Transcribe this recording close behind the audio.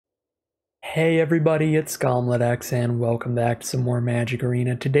Hey everybody, it's X and welcome back to some more Magic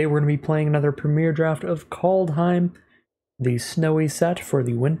Arena. Today we're going to be playing another premiere draft of Kaldheim, the snowy set for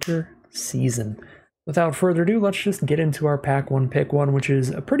the winter season. Without further ado, let's just get into our pack 1 pick 1, which is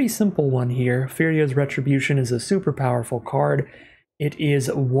a pretty simple one here. Furia's Retribution is a super powerful card. It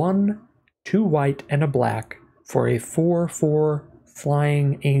is 1, 2 white, and a black for a 4/4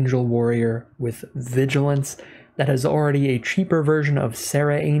 flying angel warrior with vigilance that has already a cheaper version of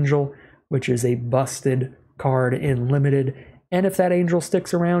Sarah Angel, which is a busted card in limited, and if that angel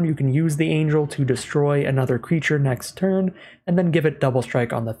sticks around, you can use the angel to destroy another creature next turn, and then give it double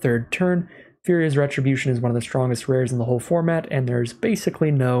strike on the third turn. Furia's Retribution is one of the strongest rares in the whole format, and there's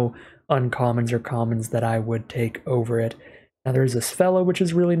basically no uncommons or commons that I would take over it. Now there's this fellow, which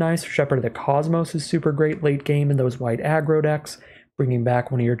is really nice. Shepherd of the Cosmos is super great late game in those white aggro decks, bringing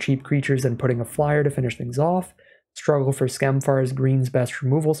back one of your cheap creatures and putting a flyer to finish things off. Struggle for Skemfar is green's best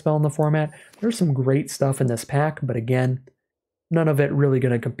removal spell in the format. There's some great stuff in this pack, but again, none of it really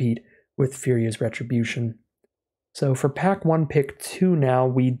going to compete with Furia's Retribution. So for pack 1 pick 2 now,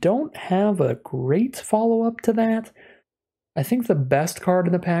 we don't have a great follow-up to that. I think the best card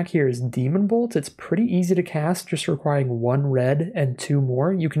in the pack here is Demon Bolt. It's pretty easy to cast, just requiring 1 red and 2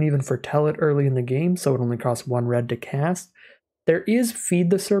 more. You can even foretell it early in the game, so it only costs 1 red to cast. There is Feed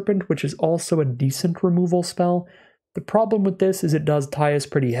the Serpent, which is also a decent removal spell. The problem with this is it does tie us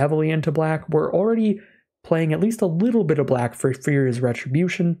pretty heavily into black. We're already playing at least a little bit of black for Furia's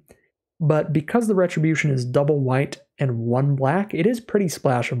Retribution, but because the Retribution is double white and 1 black, it is pretty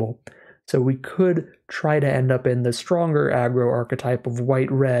splashable. So we could try to end up in the stronger aggro archetype of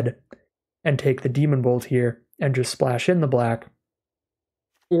white-red and take the Demon Bolt here and just splash in the black,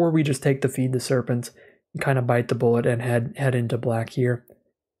 or we just take the Feed the Serpent and kind of bite the bullet and head into black here.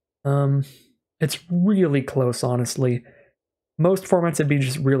 It's really close, honestly. Most formats it'd be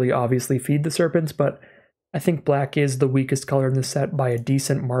just really obviously Feed the Serpents, but I think black is the weakest color in the set by a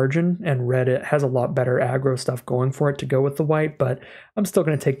decent margin, and red it has a lot better aggro stuff going for it to go with the white, but I'm still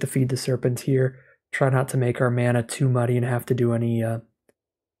going to take the Feed the Serpent here. Try not to make our mana too muddy and have to do any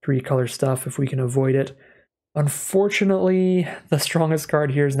 3-color stuff if we can avoid it. Unfortunately, the strongest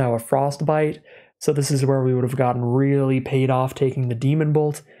card here is now a Frostbite, so this is where we would have gotten really paid off taking the Demon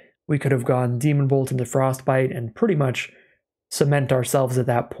Bolt. We could have gone Demon Bolt into Frostbite and pretty much cement ourselves at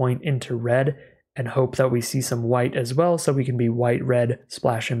that point into red and hope that we see some white as well, so we can be white-red,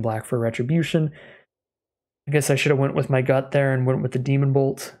 splash in black for Retribution. I guess I should have went with my gut there and went with the Demon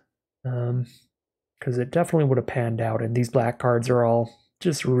Bolt, because it definitely would have panned out, and these black cards are all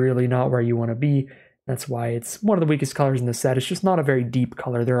just really not where you want to be. That's why it's one of the weakest colors in the set. It's just not a very deep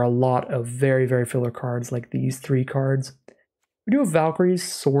color. There are a lot of very, very filler cards like these 3 cards. We do have Valkyrie's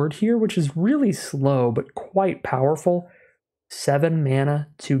Sword here, which is really slow, but quite powerful. 7 mana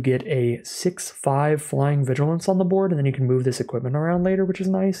to get a 6/5 Flying Vigilance on the board, and then you can move this equipment around later, which is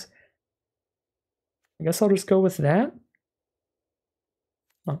nice. I guess I'll just go with that.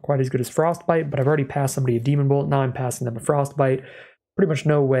 Not quite as good as Frostbite, but I've already passed somebody a Demon Bolt. Now I'm passing them a Frostbite. Pretty much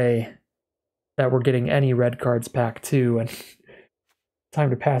no way that we're getting any red cards pack 2, and time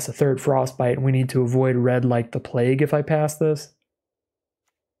to pass a 3rd Frostbite, and we need to avoid red like the plague if I pass this.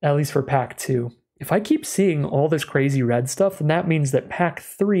 At least for pack 2. If I keep seeing all this crazy red stuff, then that means that pack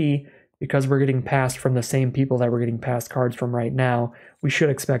 3, because we're getting passed from the same people that we're getting passed cards from right now, we should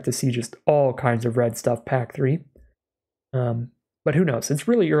expect to see just all kinds of red stuff pack 3. But who knows? It's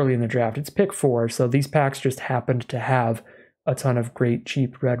really early in the draft. It's pick 4, so these packs just happened to have a ton of great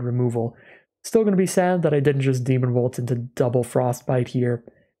cheap red removal. Still going to be sad that I didn't just Demon Bolt into double Frostbite here,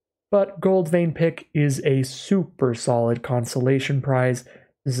 but Gold Vein pick is a super solid consolation prize.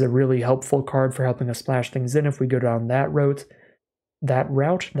 This is a really helpful card for helping us splash things in if we go down that route. I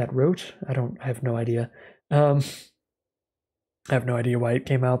have no idea. I have no idea why it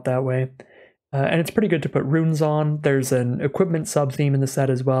came out that way. And it's pretty good to put runes on. There's an equipment sub-theme in the set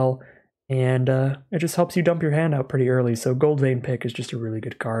as well, and it just helps you dump your hand out pretty early, so Gold Vein pick is just a really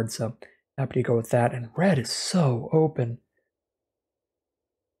good card, so happy to go with that. And red is so open.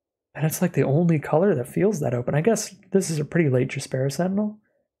 And it's like the only color that feels that open. I guess this is a pretty late Jaspera Sentinel.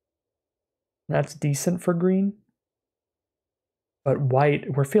 That's decent for green. But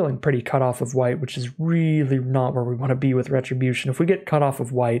white, we're feeling pretty cut off of white, which is really not where we want to be with Retribution. If we get cut off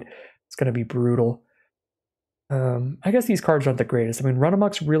of white, it's going to be brutal. I guess these cards aren't the greatest. I mean,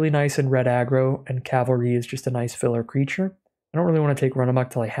 Run-Amok's really nice in red aggro, and Cavalry is just a nice filler creature. I don't really want to take Run-Amok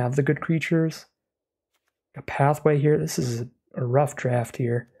till I have the good creatures. A Pathway here. This is a rough draft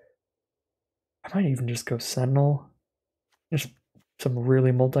here. I might even just go Sentinel. Just some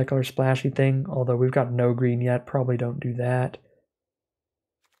really multicolor splashy thing, although we've got no green yet. Probably don't do that.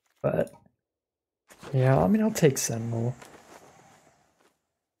 But Yeah, I mean, I'll take Sentinel.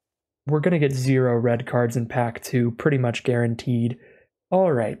 We're going to get 0 red cards in pack 2, pretty much guaranteed.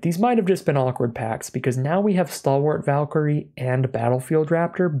 Alright, these might have just been awkward packs, because now we have Stalwart Valkyrie and Battlefield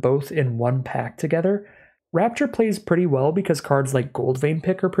Raptor both in one pack together. Raptor plays pretty well because cards like Goldvein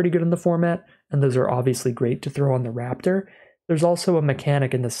Pick are pretty good in the format, and those are obviously great to throw on the Raptor. There's also a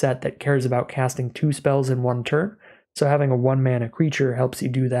mechanic in the set that cares about casting 2 spells in one turn, so having a 1-mana creature helps you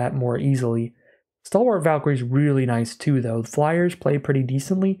do that more easily. Stalwart Valkyrie is really nice too, though. Flyers play pretty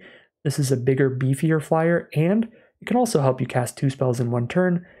decently. This is a bigger, beefier flyer, and it can also help you cast 2 spells in one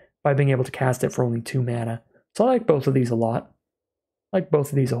turn by being able to cast it for only 2 mana. So I like both of these a lot. I like both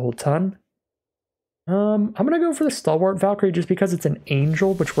of these a whole ton. I'm going to go for the Stalwart Valkyrie just because it's an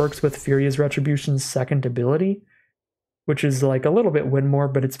angel, which works with Furia's Retribution's second ability, which is like a little bit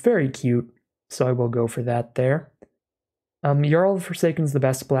Winmore, but it's very cute, so I will go for that there. Jarl of Forsaken's the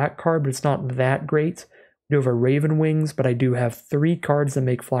best black card, but it's not that great. I do have a Raven Wings, but I do have 3 cards that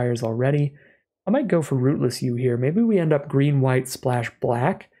make flyers already. I might go for Rootless You here. Maybe we end up green, white, splash,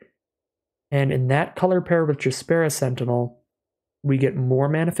 black. And in that color pair with Jaspera Sentinel, we get more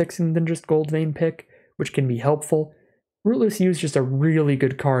mana fixing than just Goldvein Pick, which can be helpful. Rootless You is just a really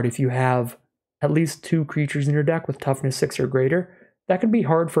good card if you have at least 2 creatures in your deck with toughness 6 or greater. That can be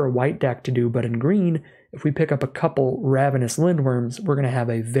hard for a white deck to do, but in green, if we pick up a couple Ravenous Lindworms, we're going to have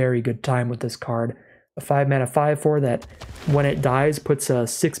a very good time with this card. A 5-mana 5/4 that, when it dies, puts a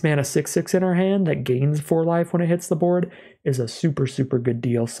 6-mana 6/6 in our hand that gains 4 life when it hits the board is a super, super good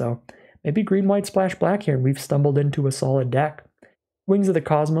deal. So maybe green, white, splash, black here, and we've stumbled into a solid deck. Wings of the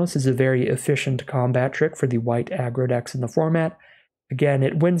Cosmos is a very efficient combat trick for the white aggro decks in the format. Again,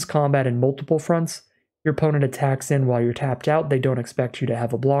 it wins combat in multiple fronts. Your opponent attacks in while you're tapped out. They don't expect you to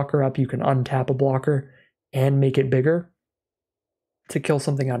have a blocker up. You can untap a blocker and make it bigger to kill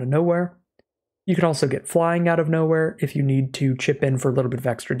something out of nowhere. You can also get flying out of nowhere. If you need to chip in for a little bit of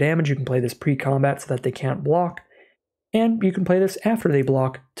extra damage, you can play this pre-combat so that they can't block. And you can play this after they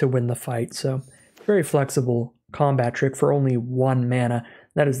block to win the fight. So, very flexible combat trick for only 1 mana.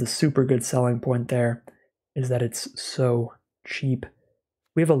 That is the super good selling point there, is that it's so cheap.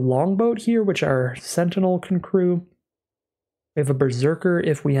 We have a Longboat here, which our Sentinel can crew. We have a Berserker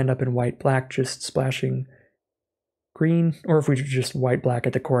if we end up in white-black, just splashing green, or if we just white-black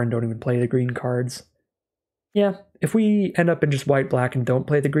at the core and don't even play the green cards. Yeah, if we end up in just white-black and don't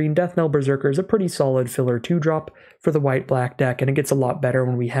play the green, Death Knell Berserker is a pretty solid filler 2-drop for the white-black deck, and it gets a lot better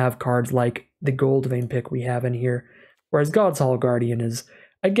when we have cards like the Goldvein Pick we have in here, whereas God's Hall Guardian is,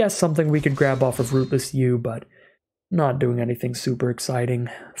 I guess, something we could grab off of Rootless You, but not doing anything super exciting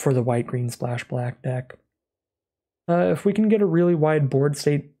for the white-green splash black deck. If we can get a really wide board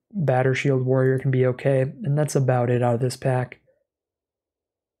state, Batter Shield Warrior can be okay, and that's about it out of this pack.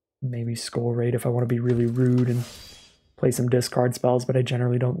 Maybe Skull Raid if I want to be really rude and play some discard spells, but I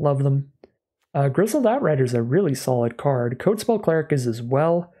generally don't love them. Grizzled Outrider is a really solid card. Codespell Cleric is as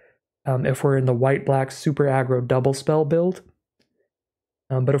well, if we're in the white-black super aggro double spell build.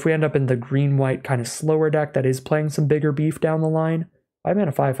 But if we end up in the green-white kind of slower deck that is playing some bigger beef down the line,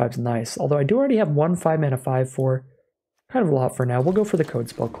 5-mana 5/5 is nice. Although I do already have 1 5-mana 5/4. Kind of a lot for now. We'll go for the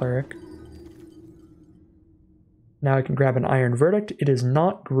Codespell Cleric. Now I can grab an Iron Verdict. It is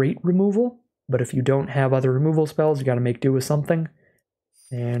not great removal, but if you don't have other removal spells, you got to make do with something.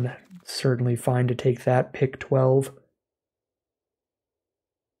 And certainly fine to take that. Pick 12.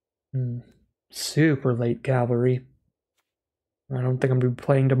 Super late Cavalry. I don't think I'm going to be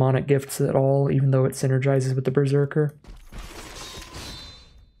playing Demonic Gifts at all, even though it synergizes with the Berserker.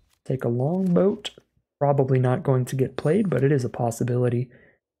 Take a Longboat. Probably not going to get played, but it is a possibility.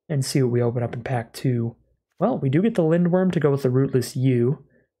 And see what we open up in pack 2. Well, we do get the Lindworm to go with the Rootless You,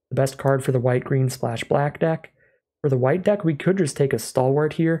 the best card for the white-green splash black deck. For the white deck, we could just take a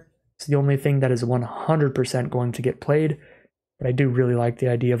Stalwart here. It's the only thing that is 100% going to get played, but I do really like the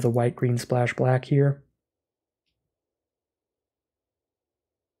idea of the white-green splash black here.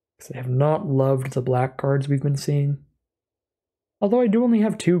 Because I have not loved the black cards we've been seeing. Although I do only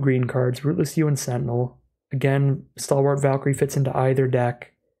have 2 green cards, Rootless You and Sentinel. Again, Stalwart Valkyrie fits into either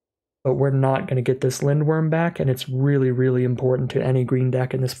deck, but we're not going to get this Lindworm back, and it's really, really important to any green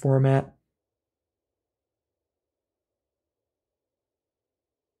deck in this format.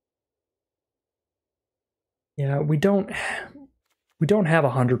 Yeah, we don't have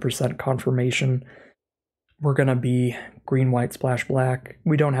 100% confirmation we're going to be green, white, splash, black.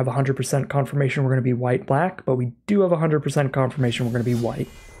 We don't have 100% confirmation we're going to be white, black, but we do have 100% confirmation we're going to be white.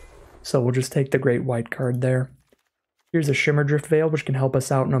 So we'll just take the Great White card there. Here's a Shimmerdrift Veil, which can help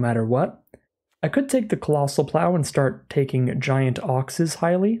us out no matter what. I could take the Colossal Plow and start taking Giant Oxes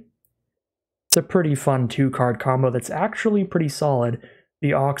highly. It's a pretty fun 2-card combo that's actually pretty solid.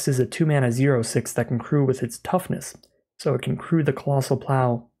 The Ox is a 2-mana 0/6 that can crew with its toughness, so it can crew the Colossal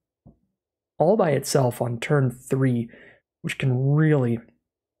Plow all by itself on turn 3, which can really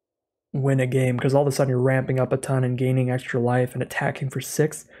win a game, because all of a sudden you're ramping up a ton and gaining extra life and attacking for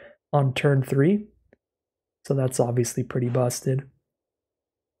 6 on turn 3. So that's obviously pretty busted.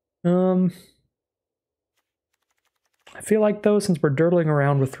 I feel like, though, since we're dirtling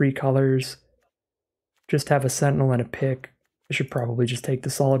around with 3 colors, just have a Sentinel and a Pick, I should probably just take the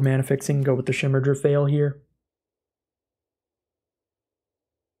solid mana fixing and go with the Shimmerdrift Veil here.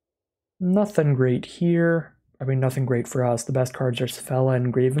 Nothing great here. I mean, nothing great for us. The best cards are Sfella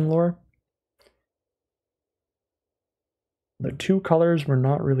and Gravenlore. The 2 colors we're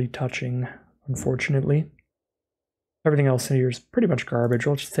not really touching, unfortunately. Everything else in here is pretty much garbage.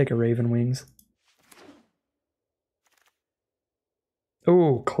 I'll just take a Raven Wings.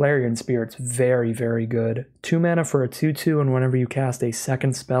 Oh, Clarion Spirit's very, very good. 2 mana for a 2/2, and whenever you cast a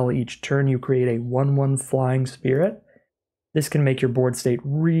second spell each turn, you create a 1/1 Flying Spirit. This can make your board state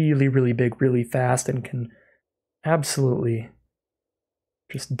really, really big, really fast, and can absolutely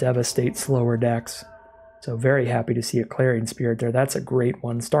just devastate slower decks. So very happy to see a Clarion Spirit there. That's a great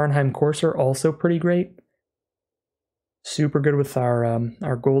one. Starnheim Courser, also pretty great. Super good with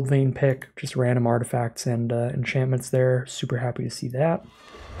our Gold Vein pick, just random artifacts and enchantments there. Super happy to see that.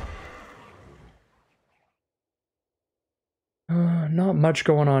 Not much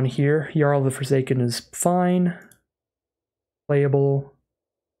going on here. Jarl the Forsaken is fine. Playable.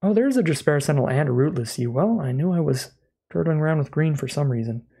 Oh, there's a Despair Sentinel and a Rootless Sea. Well, I knew I was turtling around with green for some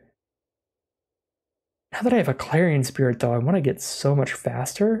reason. Now that I have a Clarion Spirit, though, I want to get so much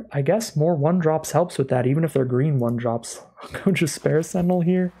faster. I guess more 1-drops helps with that, even if they're green 1-drops. I'll go Despair Sentinel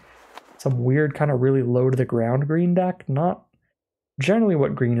here. Some weird kind of really low to the ground green deck. Not generally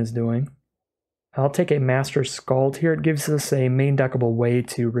what green is doing. I'll take a Master Scald here. It gives us a main deckable way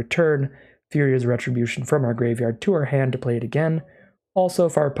to return Furia's Retribution from our graveyard to our hand to play it again. Also,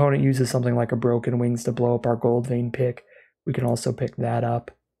 if our opponent uses something like a Broken Wings to blow up our Gold Vein pick, we can also pick that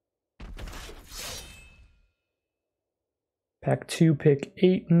up. Pack 2, pick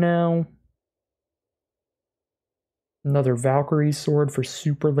 8 now. Another Valkyrie Sword for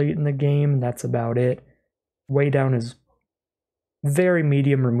super late in the game, and that's about it. Way down is very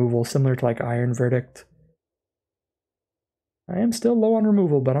medium removal, similar to like Iron Verdict. I am still low on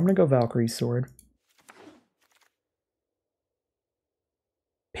removal, but I'm going to go Valkyrie Sword.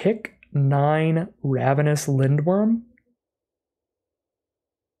 Pick 9 Ravenous Lindworm.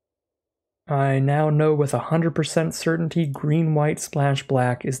 I now know with 100% certainty green-white splash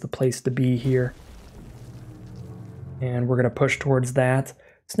black is the place to be here. And we're going to push towards that.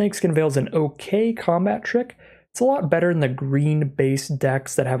 Snakeskin Veil's an okay combat trick. It's a lot better than the green-based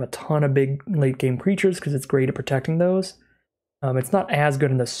decks that have a ton of big late-game creatures because it's great at protecting those. It's not as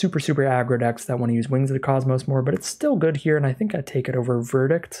good in the super, super aggro decks that want to use Wings of the Cosmos more, but it's still good here, and I think I take it over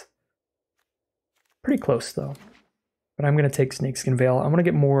Verdict. Pretty close, though. But I'm going to take Snakeskin Veil. I want to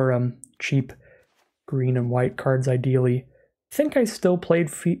get more cheap green and white cards, ideally. I think I still play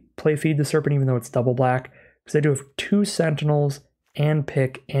Feed the Serpent, even though it's double black, because I do have 2 Sentinels and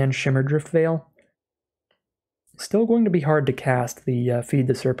Pick and Shimmerdrift Veil. Still going to be hard to cast the Feed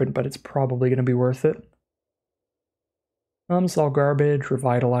the Serpent, but it's probably going to be worth it. It's all garbage,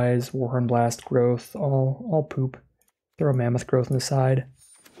 Revitalize, Warhorn Blast, Growth, all poop. Throw a Mammoth Growth on the side.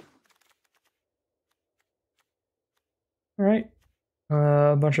 Alright,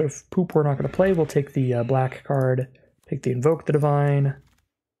 a bunch of poop we're not going to play. We'll take the black card, take the Invoke the Divine,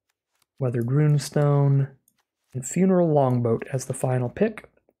 Weathered Runestone, and Funeral Longboat as the final pick.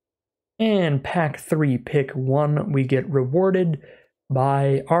 And pack 3, pick 1, we get rewarded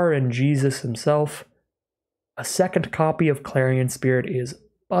by RNGesus himself. A second copy of Clarion Spirit is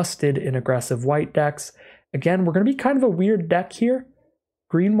busted in aggressive white decks. Again, we're going to be kind of a weird deck here.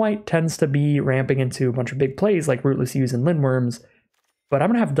 Green-white tends to be ramping into a bunch of big plays like Rootless Ewes and Lindworms, but I'm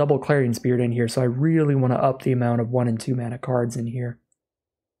going to have double Clarion Spirit in here, so I really want to up the amount of 1 and 2 mana cards in here.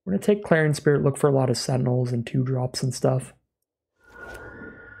 We're going to take Clarion Spirit, look for a lot of Sentinels and 2-drops and stuff.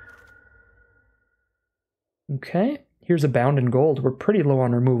 Okay, here's a Bound in Gold. We're pretty low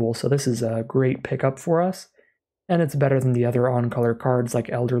on removal, so this is a great pickup for us. And it's better than the other on-color cards like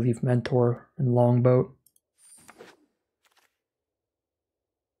Elderleaf Mentor and Longboat.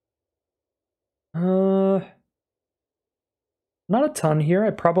 Not a ton here. I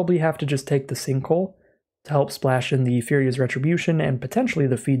probably have to just take the Sinkhole to help splash in the Furia's Retribution and potentially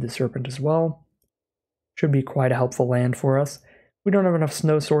the Feed the Serpent as well. Should be quite a helpful land for us. We don't have enough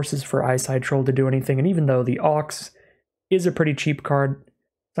snow sources for Eyeside Troll to do anything, and even though the Ox is a pretty cheap card,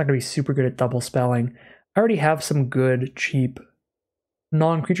 It's not going to be super good at double spelling. I already have some good, cheap,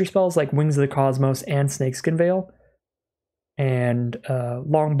 non-creature spells like Wings of the Cosmos and Snakeskin Veil, and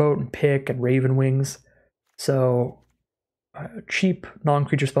Longboat and Pick and Raven Wings. So cheap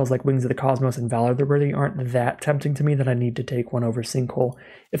non-creature spells like Wings of the Cosmos and Valor the Worthy aren't that tempting to me that I need to take one over Sinkhole.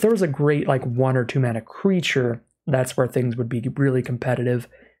 If there was a great like 1 or 2 mana creature, that's where things would be really competitive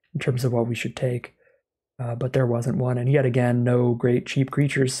in terms of what we should take. But there wasn't one, and yet again, no great cheap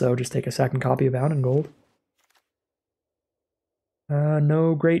creatures, so just take a second copy of Bound in Gold.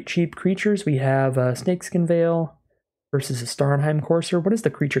 No great cheap creatures. We have Snakeskin Veil versus a Starnheim Courser. What is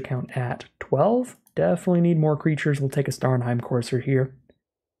the creature count at? 12? Definitely need more creatures. We'll take a Starnheim Courser here.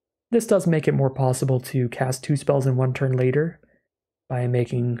 This does make it more possible to cast 2 spells in 1 turn later by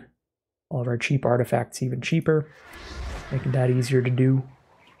making all of our cheap artifacts even cheaper, making that easier to do.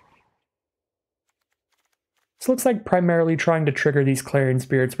 This looks like primarily trying to trigger these Clarion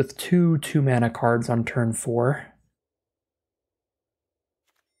Spirits with 2 2-mana cards on turn 4.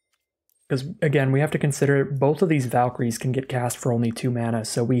 Because, again, we have to consider both of these Valkyries can get cast for only 2 mana,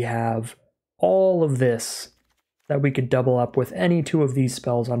 so we have all of this that we could double up with any 2 of these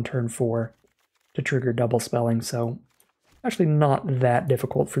spells on turn 4 to trigger double spelling, so actually not that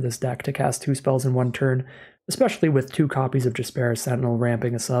difficult for this deck to cast 2 spells in 1 turn, especially with 2 copies of Jaspera Sentinel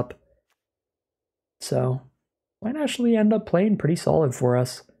ramping us up. So might actually end up playing pretty solid for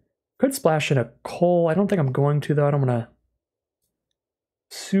us. Could splash in a Cull. I don't think I'm going to, though. I don't want to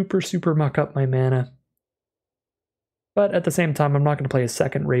super muck up my mana. But at the same time, I'm not going to play a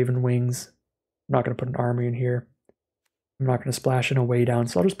second Raven Wings. I'm not going to put an army in here. I'm not going to splash in a way down,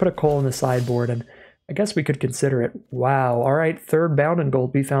 so I'll just put a Cull in the sideboard, and I guess we could consider it. Wow, alright, 3rd Bound in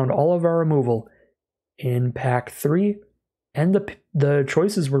Gold. We found all of our removal in pack 3, and the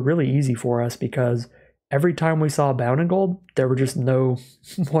choices were really easy for us because every time we saw Bound in Gold, there were just no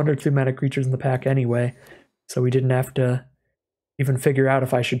 1 or 2 mana creatures in the pack anyway, so we didn't have to even figure out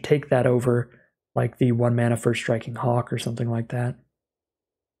if I should take that over like the 1 mana First Striking Hawk or something like that.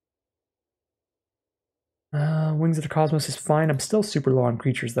 Wings of the Cosmos is fine. I'm still super low on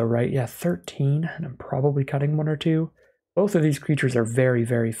creatures though, right? Yeah, 13, and I'm probably cutting 1 or 2. Both of these creatures are very,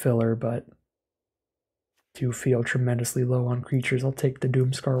 very filler, but do feel tremendously low on creatures. I'll take the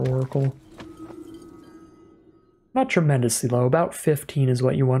Doomscar Oracle. Not tremendously low, about 15 is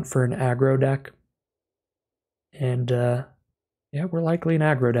what you want for an aggro deck. And yeah, we're likely an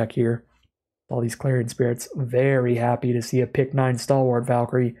aggro deck here. All these Clarion Spirits. Very happy to see a pick 9 Stalwart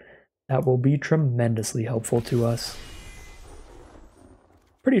Valkyrie. That will be tremendously helpful to us.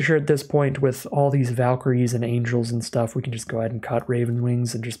 Pretty sure at this point, with all these Valkyries and Angels and stuff, we can just go ahead and cut Raven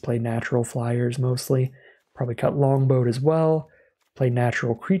Wings and just play natural flyers mostly. Probably cut Longboat as well. Play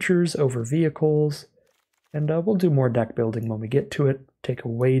natural creatures over vehicles. And we'll do more deck building when we get to it. Take a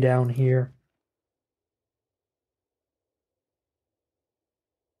way down here.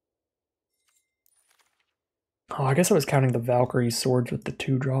 Oh, I guess I was counting the Valkyrie swords with the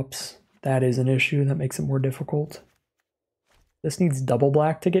 2-drops. That is an issue. That makes it more difficult. This needs double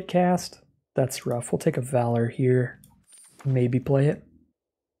black to get cast. That's rough. We'll take a Valor here. Maybe play it.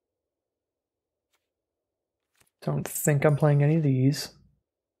 Don't think I'm playing any of these.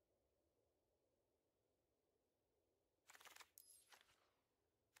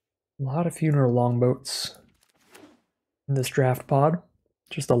 A lot of Funeral Longboats in this draft pod.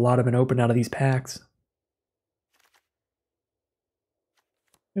 Just a lot of it open out of these packs.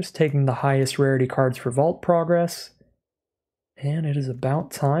 Just taking the highest rarity cards for Vault Progress. And it is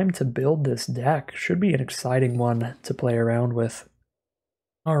about time to build this deck. Should be an exciting one to play around with.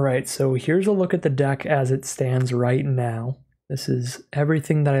 Alright, so here's a look at the deck as it stands right now. This is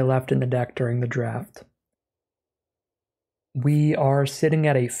everything that I left in the deck during the draft. We are sitting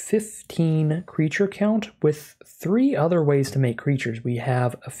at a 15 creature count with 3 other ways to make creatures. We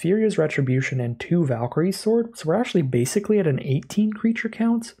have a Furia's Retribution and 2 Valkyrie Sword, so we're actually basically at an 18 creature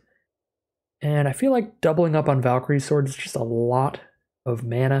count. And I feel like doubling up on Valkyrie Sword is just a lot of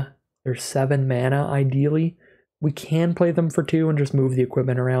mana. There's 7 mana ideally. We can play them for 2 and just move the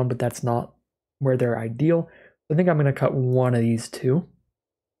equipment around, but that's not where they're ideal. I think I'm going to cut one of these 2.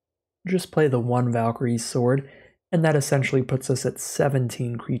 Just play the 1 Valkyrie Sword. And that essentially puts us at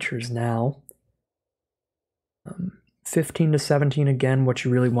 17 creatures now. 15 to 17 again, what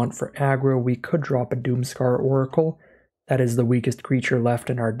you really want for aggro. We could drop a Doomscar Oracle. That is the weakest creature left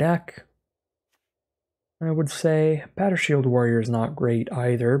in our deck. I would say Battershield Warrior is not great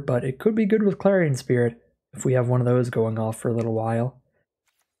either, but it could be good with Clarion Spirit if we have one of those going off for a little while.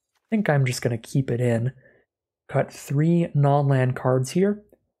 I think I'm just going to keep it in. Cut 3 non-land cards here.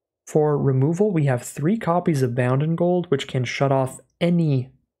 For removal, we have 3 copies of Bound in Gold, which can shut off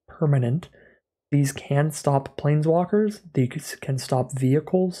any permanent. These can stop planeswalkers, these can stop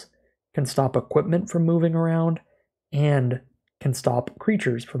vehicles, can stop equipment from moving around, and can stop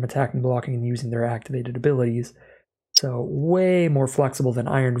creatures from attacking, blocking, and using their activated abilities. So way more flexible than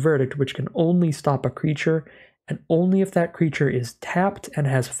Iron Verdict, which can only stop a creature, and only if that creature is tapped and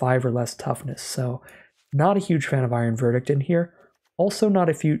has 5 or less toughness. So not a huge fan of Iron Verdict in here. Also not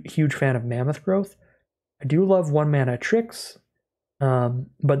a huge fan of Mammoth Growth. I do love 1-mana tricks,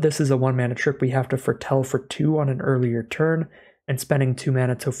 but this is a 1-mana trick we have to foretell for 2 on an earlier turn, and spending 2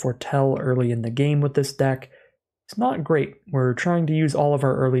 mana to foretell early in the game with this deck is not great. We're trying to use all of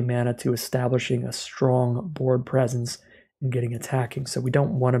our early mana to establishing a strong board presence and getting attacking, so we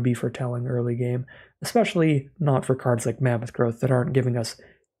don't want to be foretelling early game, especially not for cards like Mammoth Growth that aren't giving us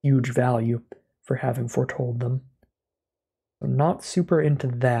huge value for having foretold them. So not super into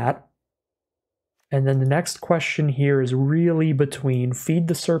that. And then the next question here is really between Feed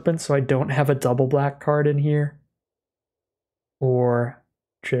the Serpent, so I don't have a double black card in here, or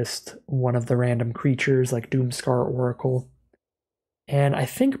just one of the random creatures like Doomscar Oracle. And I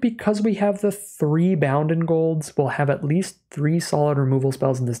think because we have the 3 Bound in Golds, we'll have at least 3 solid removal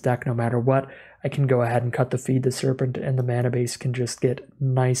spells in this deck no matter what. I can go ahead and cut the Feed the Serpent, and the mana base can just get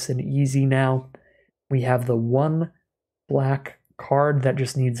nice and easy now. We have the 1 black card that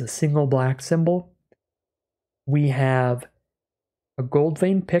just needs a single black symbol. We have a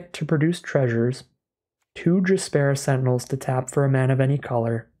Goldvein Pick to produce treasures, 2 Jaspera Sentinels to tap for a mana of any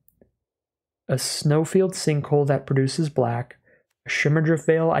color, a Snowfield Sinkhole that produces black, a Shimmerdrift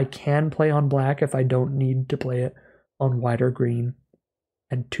Veil I can play on black if I don't need to play it on white or green,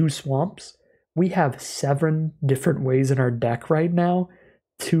 and 2 Swamps. We have 7 different ways in our deck right now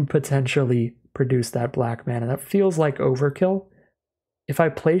to potentially produce that black mana. That feels like overkill. If I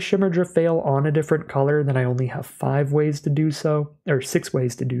play Shimmerdrift Veil on a different color, then I only have 5 ways to do so, or 6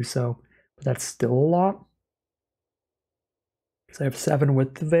 ways to do so, but that's still a lot. Because I have 7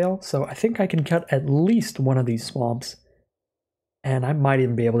 with the Veil, so I think I can cut at least one of these Swamps. And I might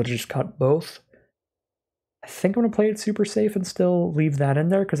even be able to just cut both. I think I'm going to play it super safe and still leave that in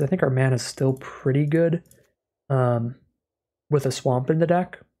there, because I think our mana is still pretty good with a Swamp in the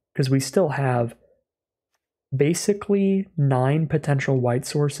deck, because we still have basically 9 potential white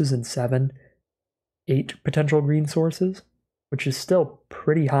sources and 8 potential green sources, which is still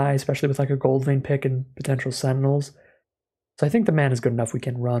pretty high, especially with like a Goldvein Pick and potential Sentinels. So I think the mana is good enough we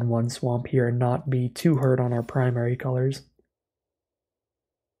can run 1 Swamp here and not be too hurt on our primary colors.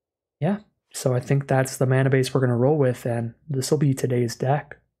 Yeah, so I think that's the mana base we're going to roll with, and this will be today's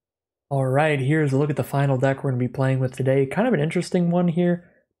deck. Alright, here's a look at the final deck we're going to be playing with today. Kind of an interesting one here.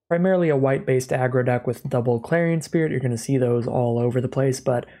 Primarily a white-based aggro deck with double Clarion Spirit. You're going to see those all over the place,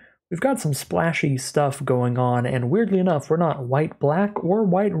 but we've got some splashy stuff going on, and weirdly enough, we're not white-black or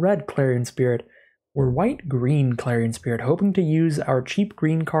white-red Clarion Spirit. We're white-green Clarion Spirit, hoping to use our cheap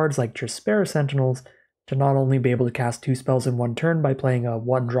green cards like Jaspera Sentinels to not only be able to cast 2 spells in 1 turn by playing a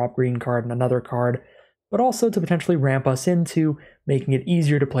 1-drop green card and another card, but also to potentially ramp us into making it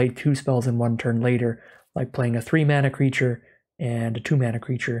easier to play 2 spells in 1 turn later, like playing a 3-mana creature and a 2-mana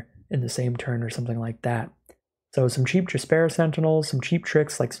creature in the same turn or something like that. So some cheap Jaspera Sentinels, some cheap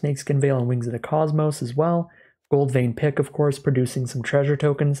tricks like Snakeskin Veil and Wings of the Cosmos as well. Goldvein Pick, of course, producing some treasure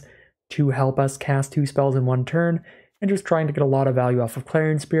tokens to help us cast 2 spells in 1 turn, and just trying to get a lot of value off of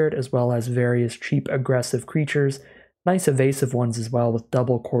Clarion Spirit, as well as various cheap aggressive creatures. Nice evasive ones as well with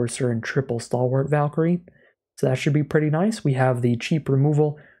double Courser and triple Stalwart Valkyrie. So that should be pretty nice. We have the cheap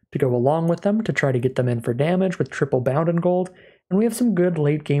removal to go along with them to try to get them in for damage with triple Bound in Gold, and we have some good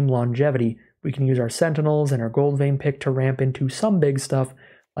late game longevity. We can use our Sentinels and our Goldvein Pick to ramp into some big stuff,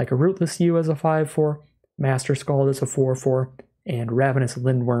 like a Rootless Yew as a 5/4, Master Scald as a 4/4, and Ravenous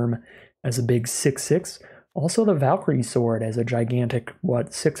Lindworm as a big 6/6. Also the Valkyrie Sword as a gigantic,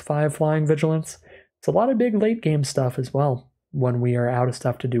 6/5 flying vigilance. It's a lot of big late game stuff as well, when we are out of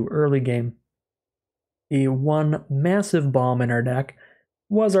stuff to do early game. The one massive bomb in our deck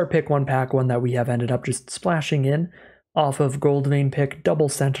was our pick 1 pack 1 that we have ended up just splashing in off of Goldvein Pick, double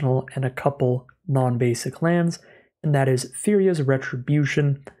Sentinel, and a couple non-basic lands, and that is Furia's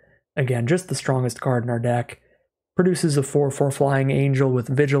Retribution. Again, just the strongest card in our deck. Produces a 4/4 flying angel with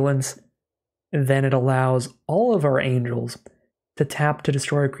vigilance, and then it allows all of our angels to tap to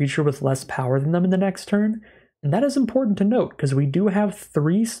destroy a creature with less power than them in the next turn. And that is important to note, because we do have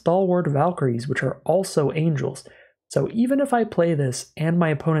 3 Stalwart Valkyries, which are also angels. So even if I play this and my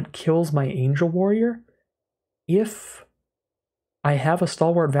opponent kills my Angel Warrior, if I have a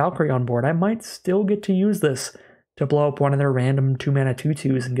Stalwart Valkyrie on board, I might still get to use this to blow up one of their random 2-mana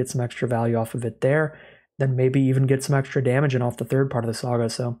 2/2s and get some extra value off of it there. then maybe even get some extra damage in off the third part of the saga.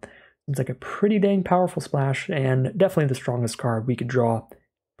 So it's like a pretty dang powerful splash, and definitely the strongest card we could draw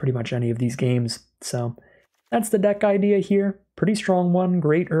pretty much any of these games. So that's the deck idea here. Pretty strong one,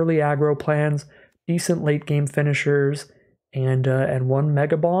 great early aggro plans, decent late game finishers, and one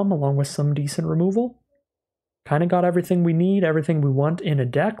Mega Bomb along with some decent removal. Kind of got everything we need, everything we want in a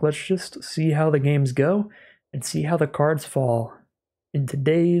deck. Let's just see how the games go and see how the cards fall in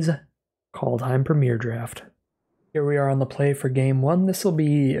today's Kaldheim Premier Draft. Here we are on the play for game one. This will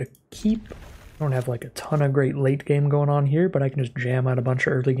be a keep. I don't have like a ton of great late game going on here, but I can just jam out a bunch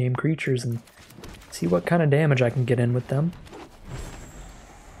of early game creatures and see what kind of damage I can get in with them.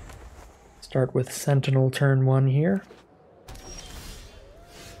 Start with Sentinel turn one here.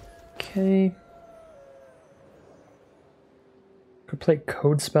 Okay. Could play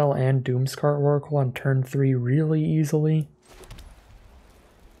Code Spell and Doomscar Oracle on turn 3 really easily.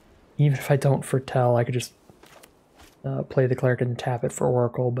 Even if I don't foretell, I could just play the Cleric and tap it for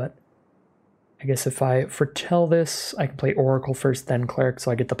Oracle, but I guess if I foretell this, I can play Oracle first, then Cleric,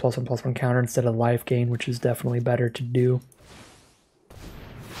 so I get the +1/+1 counter instead of life gain, which is definitely better to do.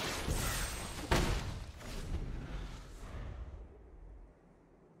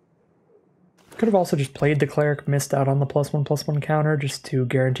 Could have also just played the Cleric, missed out on the +1/+1 counter just to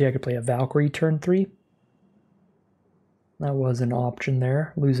guarantee I could play a Valkyrie turn 3. That was an option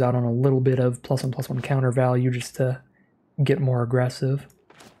there. Lose out on a little bit of +1/+1 counter value just to get more aggressive.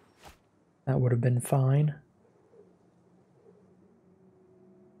 That would have been fine.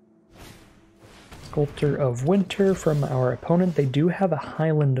 Sculptor of Winter from our opponent. They do have a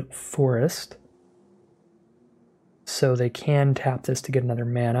Highland Forest, so they can tap this to get another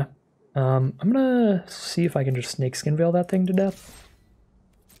mana. I'm gonna see if I can just Snakeskin Veil that thing to death.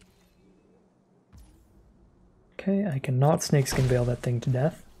 Okay, I cannot Snakeskin Veil that thing to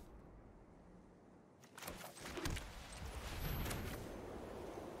death.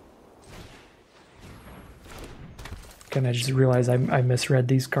 And I just realized I misread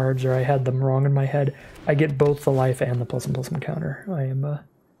these cards, or I had them wrong in my head. I get both the life and the +1/+1 counter. I am a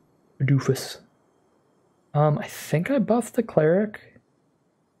doofus. I think I buffed the Cleric,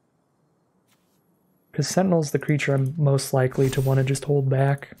 because Sentinel's the creature I'm most likely to want to just hold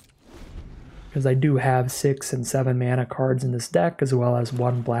back. Because I do have 6 and 7 mana cards in this deck, as well as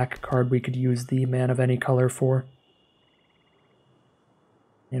 1 black card we could use the mana of any color for.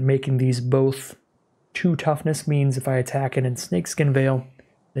 And making these both 2 toughness means if I attack it in Snakeskin Veil,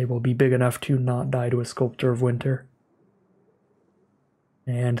 they will be big enough to not die to a Sculptor of Winter.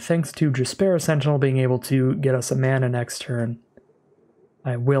 And thanks to Jaspera Sentinel being able to get us a mana next turn,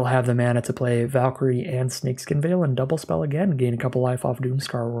 I will have the mana to play Valkyrie and Snakeskin Veil and double spell again, gain a couple life off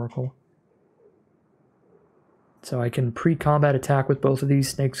Doomscar Oracle. So I can pre-combat attack with both of these,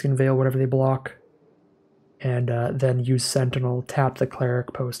 Snakeskin Veil, whatever they block, and then use Sentinel, tap the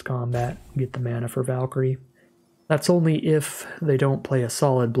Cleric post-combat, get the mana for Valkyrie. That's only if they don't play a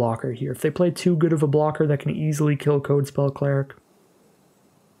solid blocker here. If they play too good of a blocker that can easily kill Code Spell Cleric,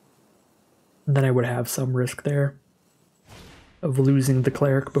 then I would have some risk there of losing the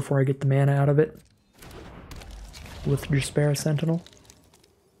Cleric before I get the mana out of it with Jaspera Sentinel.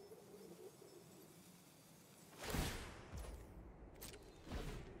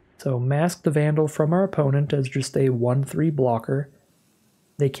 So Mask the Vandal from our opponent as just a 1/3 blocker.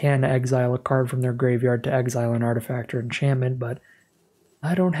 They can exile a card from their graveyard to exile an artifact or enchantment, but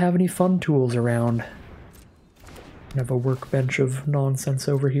I don't have any fun tools around. I have a workbench of nonsense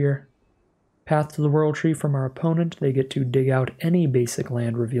over here. Path to the World Tree from our opponent. They get to dig out any basic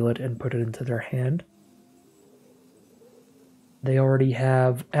land, reveal it, and put it into their hand. They already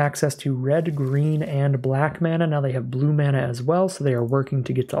have access to red, green, and black mana. Now they have blue mana as well, so they are working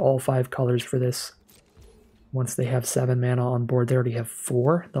to get to all 5 colors for this. Once they have 7 mana on board, they already have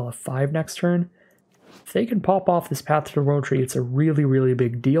 4. They'll have 5 next turn. If they can pop off this Path to the World Tree, it's a really, really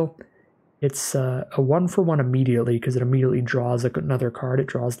big deal. It's a 1-for-1 immediately, because it immediately draws another card. It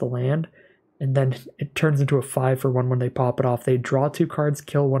draws the land. And then it turns into a 5-for-1 when they pop it off. They draw 2 cards,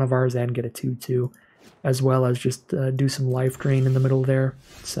 kill one of ours, and get a 2/2. As well as just do some life drain in the middle there.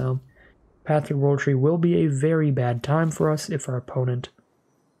 So Path to the World Tree will be a very bad time for us if our opponent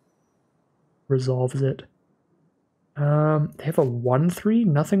resolves it. They have a 1/3.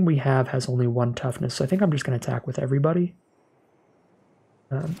 Nothing we have has only 1 toughness, so I think I'm just going to attack with everybody.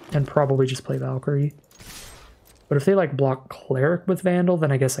 And probably just play Valkyrie. But if they like block Cleric with Vandal,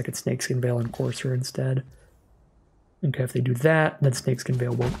 then I guess I could Snakeskin Veil and Courser instead. Okay, if they do that, then Snakeskin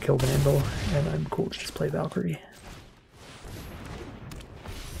Veil won't kill Vandal, and I'm cool to just play Valkyrie.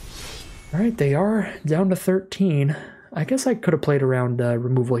 Alright, they are down to 13. I guess I could have played around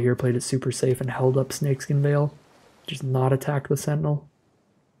removal here, played it super safe, and held up Snakeskin Veil. Just not attacked with Sentinel.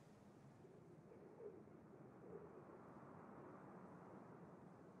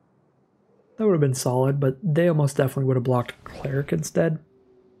 That would have been solid, but they almost definitely would have blocked Cleric instead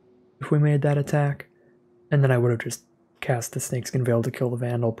if we made that attack. And then I would have just cast the Snakeskin Veil to kill the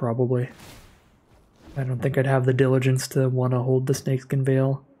Vandal, probably. I don't think I'd have the diligence to want to hold the Snakeskin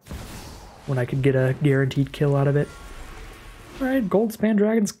Veil when I could get a guaranteed kill out of it. Alright, Goldspan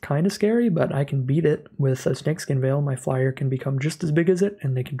Dragon's kind of scary, but I can beat it with a Snakeskin Veil. My flyer can become just as big as it,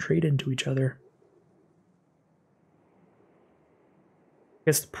 and they can trade into each other. I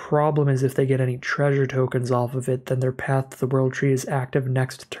guess the problem is if they get any treasure tokens off of it, then their Path to the World Tree is active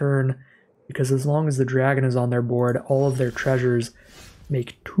next turn, because as long as the dragon is on their board, all of their treasures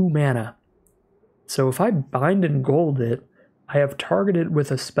make 2 mana. So if I bind and gold it, I have targeted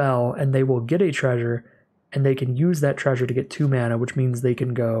with a spell, and they will get a treasure, and they can use that treasure to get 2 mana, which means they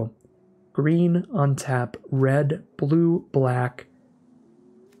can go green, untap, red, blue, black,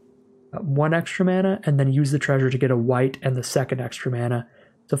 1 extra mana, and then use the treasure to get a white and the 2nd extra mana.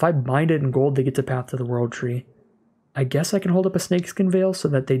 So if I bind it in gold, they get to Path to the World Tree. I guess I can hold up a Snakeskin Veil so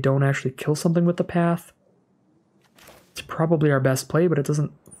that they don't actually kill something with the path. It's probably our best play, but it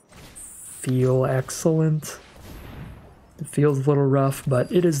doesn't feel excellent. It feels a little rough,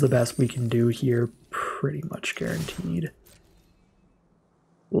 but it is the best we can do here, pretty much guaranteed.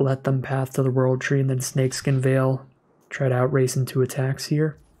 Let them Path to the World Tree and then Snakeskin Veil. Try to outrace in 2 attacks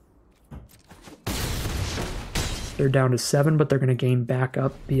here. They're down to 7, but they're going to gain back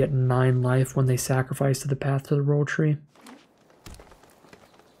up, be at 9 life when they sacrifice to the Path to the World Tree.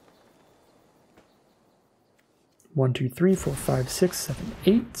 1, 2, 3, 4, 5, 6, 7,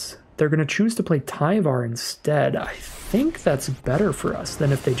 8. They're going to choose to play Tyvar instead. I think that's better for us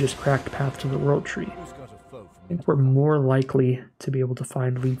than if they just cracked Path to the World Tree. I think we're more likely to be able to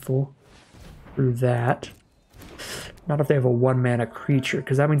find lethal through that. Not if they have a 1-mana creature,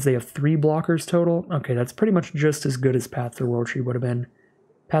 because that means they have 3 blockers total. Okay, that's pretty much just as good as Path to the World Tree would have been.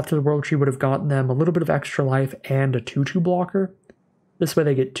 Path to the World Tree would have gotten them a little bit of extra life and a 2/2 blocker. This way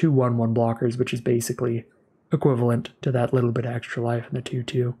they get 2 1/1 blockers, which is basically equivalent to that little bit of extra life in the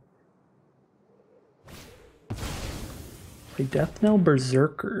 2/2. A Deathnell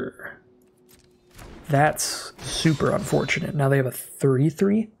Berserker. That's super unfortunate. Now they have a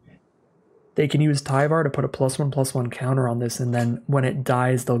 3/3. They can use Tyvar to put a +1/+1 counter on this, and then when it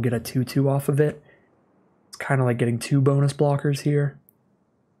dies, they'll get a 2/2 off of it. It's kind of like getting 2 bonus blockers here.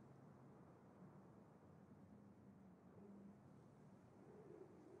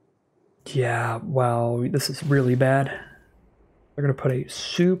 Yeah, wow, this is really bad. They're going to put a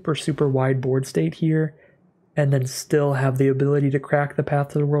super, super wide board state here, and then still have the ability to crack the Path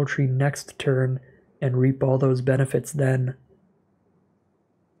to the World Tree next turn and reap all those benefits then.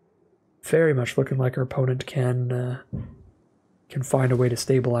 Very much looking like our opponent can find a way to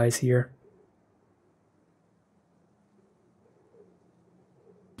stabilize here.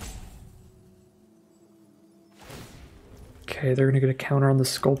 Okay, they're going to get a counter on the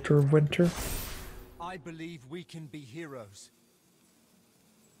Sculptor of Winter. I believe we can be heroes.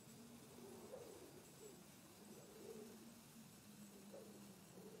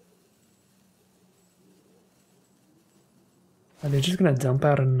 Are they just going to dump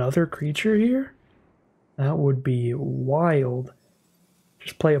out another creature here? That would be wild.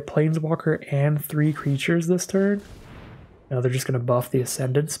 Just play a Planeswalker and 3 creatures this turn? Now they're just going to buff the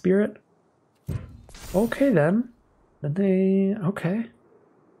Ascendant Spirit? Okay then. Then they... okay.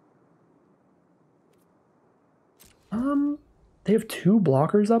 They have 2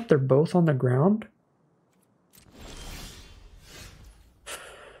 blockers up. They're both on the ground.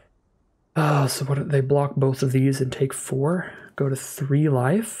 So what, they block both of these and take 4? Go to 3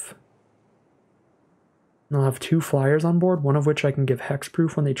 life. And I'll have 2 flyers on board, one of which I can give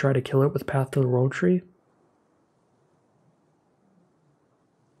hexproof when they try to kill it with Path to the World Tree.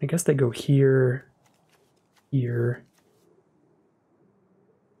 I guess they go here, here.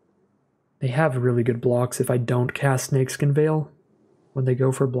 They have really good blocks if I don't cast Snakeskin Veil when they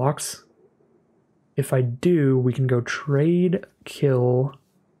go for blocks. If I do, we can go trade, kill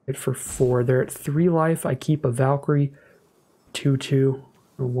it for 4. They're at 3 life. I keep a Valkyrie, 2/2,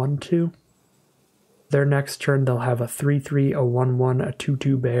 a 1/2. Their next turn, they'll have a 3/3, a 1/1, a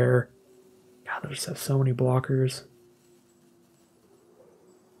 2/2 bear. God, they just have so many blockers.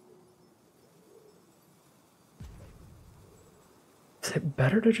 Is it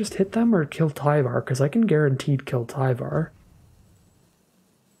better to just hit them or kill Tyvar? Because I can guaranteed kill Tyvar.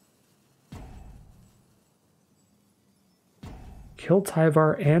 Kill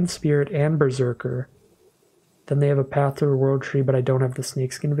Tyvar and Spirit and Berserker. Then they have a Path to the World Tree, but I don't have the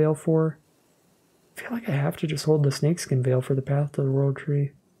Snakeskin Veil for. I feel like I have to just hold the Snakeskin Veil for the Path to the World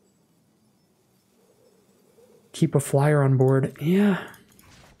Tree. Keep a flyer on board. Yeah.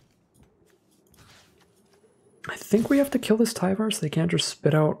 I think we have to kill this Tyvar so they can't just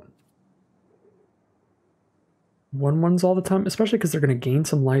spit out 1/1s all the time, especially because they're going to gain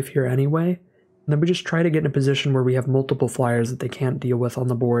some life here anyway. And then we just try to get in a position where we have multiple flyers that they can't deal with on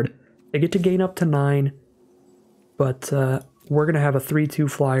the board. They get to gain up to 9, but we're going to have a 3/2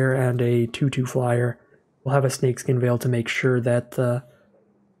 flyer and a 2/2 flyer. We'll have a Snakeskin Veil to make sure that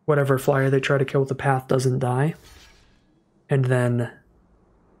whatever flyer they try to kill with the path doesn't die. And then...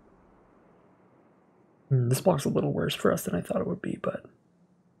 this block's a little worse for us than I thought it would be, but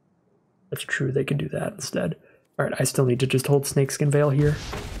that's true, they could do that instead. Alright, I still need to just hold Snakeskin Veil here.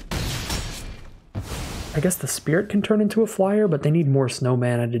 I guess the Spirit can turn into a flyer, but they need more snow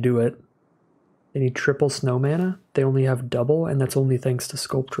mana to do it. They need triple snow mana. They only have double, and that's only thanks to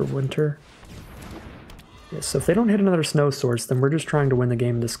Sculpture of Winter. Yeah, so if they don't hit another snow source, then we're just trying to win the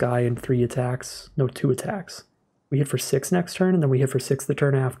game in the sky in 3 attacks. No, 2 attacks. We hit for 6 next turn, and then we hit for 6 the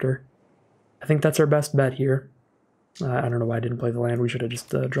turn after. I think that's our best bet here. I don't know why I didn't play the land. We should have just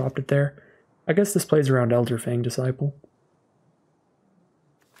dropped it there. I guess this plays around Elderfang Disciple.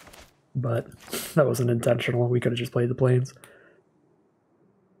 But that wasn't intentional. We could have just played the plains.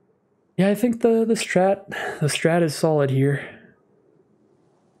 Yeah, I think the strat is solid here.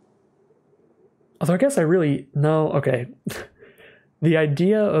 Although I guess I really... No, okay. The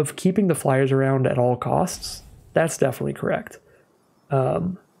idea of keeping the flyers around at all costs, that's definitely correct.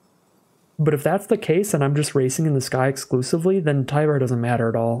 But if that's the case and I'm just racing in the sky exclusively, then Tyvar doesn't matter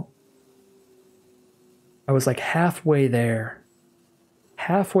at all. I was like halfway there.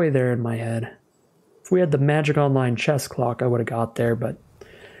 Halfway there in my head. If we had the Magic Online chess clock, I would have got there, but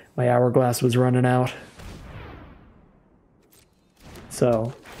my hourglass was running out.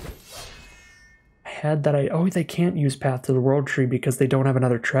 So I had that. Oh, they can't use Path to the World Tree because they don't have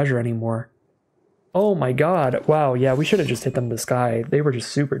another treasure anymore. Oh my god. Wow, yeah, we should have just hit them in the sky. They were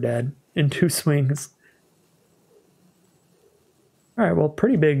just super dead in 2 swings. Alright, well,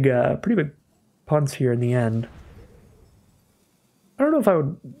 pretty big punts here in the end. I don't know if I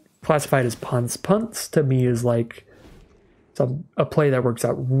would classify it as punts. Punts to me is like a play that works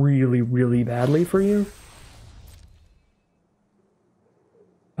out really, really badly for you.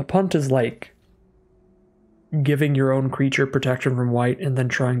 A punt is like giving your own creature protection from white and then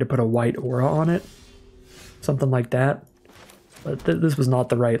trying to put a white aura on it. Something like that. But this was not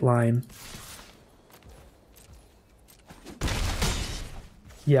the right line.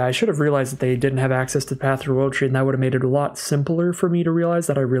 Yeah, I should have realized that they didn't have access to Path to the World Tree, and that would have made it a lot simpler for me to realize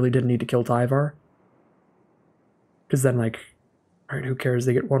that I really didn't need to kill Tyvar. Because then, like, alright, who cares?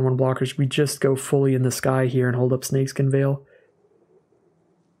 They get 1/1 blockers. We just go fully in the sky here and hold up Snakeskin Veil.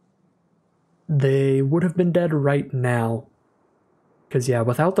 They would have been dead right now. Because, yeah,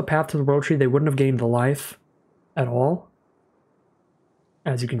 without the Path to the World Tree, they wouldn't have gained the life at all.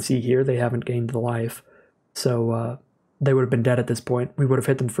 As you can see here, they haven't gained the life. So, they would have been dead at this point. We would have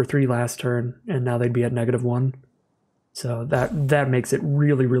hit them for 3 last turn, and now they'd be at -1. So that makes it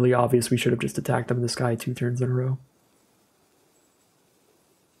really, really obvious we should have just attacked them in the sky 2 turns in a row.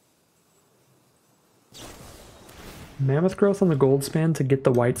 Mammoth Growth on the Goldspan to get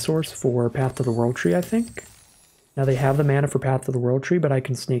the white source for Path to the World Tree, I think. Now they have the mana for Path to the World Tree, but I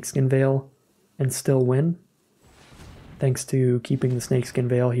can Snakeskin Veil and still win. Thanks to keeping the Snakeskin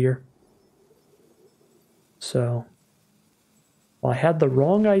Veil here. So, while I had the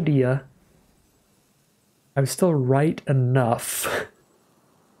wrong idea, I was still right enough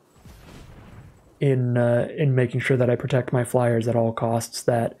in making sure that I protect my flyers at all costs,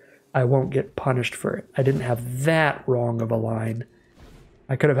 that I won't get punished for it. I didn't have that wrong of a line.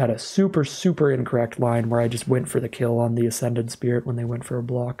 I could have had a super, super incorrect line where I just went for the kill on the Ascended Spirit when they went for a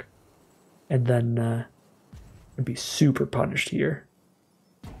block. And then I'd be super punished here.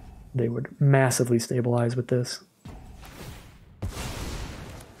 They would massively stabilize with this.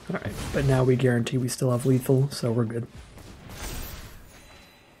 Alright, but now we guarantee we still have lethal, so we're good.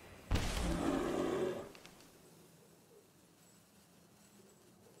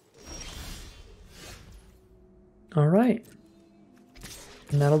 Alright.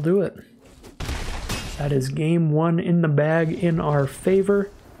 And that'll do it. That is game 1 in the bag in our favor.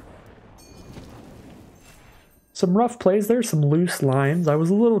 Some rough plays there, some loose lines. I was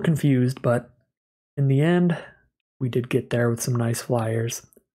a little confused, but in the end, we did get there with some nice flyers.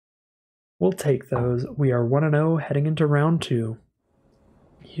 We'll take those. We are 1-0 heading into round 2.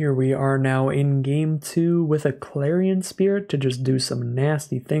 Here we are now in game 2 with a Clarion Spirit to just do some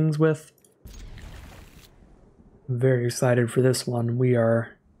nasty things with. I'm very excited for this one. We're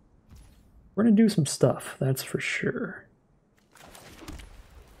gonna do some stuff, that's for sure.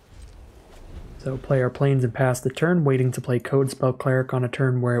 So play our planes and pass the turn, waiting to play Code Spell Cleric on a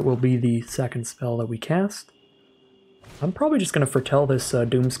turn where it will be the second spell that we cast. I'm probably just going to foretell this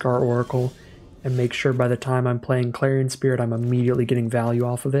Doomscar Oracle and make sure by the time I'm playing Clarion Spirit I'm immediately getting value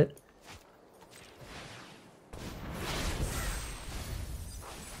off of it.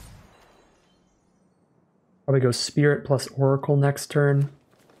 Probably go Spirit plus Oracle next turn.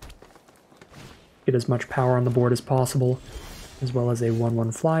 Get as much power on the board as possible, as well as a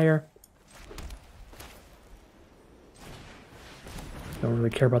 1/1 flyer. Don't really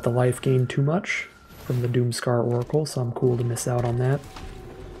care about the life gain too much from the Doomscar Oracle, so I'm cool to miss out on that.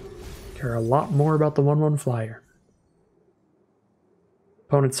 Care a lot more about the 1/1 flyer.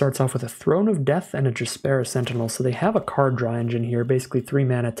 Opponent starts off with a Throne of Death and a Jaspera Sentinel, so they have a card draw engine here, basically 3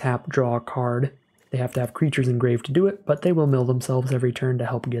 mana tap, draw a card. They have to have creatures engraved to do it, but they will mill themselves every turn to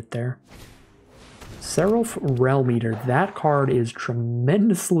help get there. Seraph Realm Eater, that card is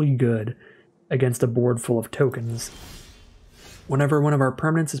tremendously good against a board full of tokens. Whenever one of our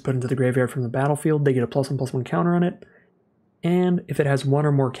permanents is put into the graveyard from the battlefield, they get a +1/+1 counter on it, and if it has 1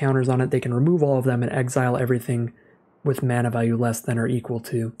 or more counters on it, they can remove all of them and exile everything with mana value less than or equal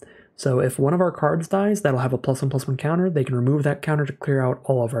to. So if one of our cards dies, that'll have a +1/+1 counter. They can remove that counter to clear out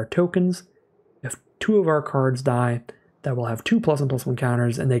all of our tokens. If 2 of our cards die, that will have 2 +1/+1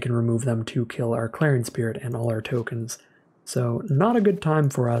 counters, and they can remove them to kill our Clarion Spirit and all our tokens. So not a good time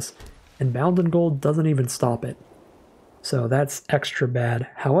for us, and Bound in Gold doesn't even stop it. So that's extra bad.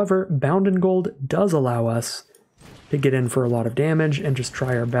 However, Bound in Gold does allow us to get in for a lot of damage and just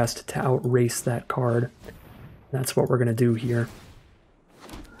try our best to outrace that card. That's what we're going to do here.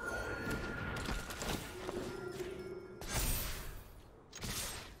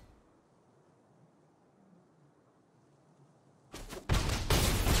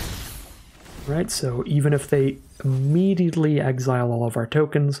 Right, so even if they immediately exile all of our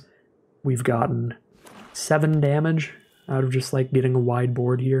tokens, we've gotten 7 damage out of just like getting a wide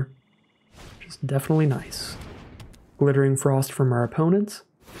board here. Just definitely nice. Glittering Frost from our opponents.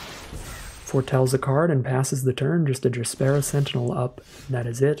 Foretells a card and passes the turn, just a Jaspera Sentinel up. That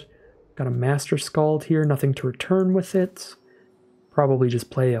is it. Got a Master Scald here, nothing to return with it. Probably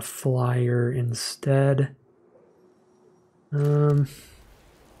just play a flyer instead.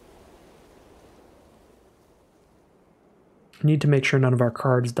 Need to make sure none of our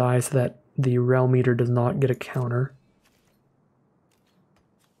cards die so that the Realm Eater does not get a counter.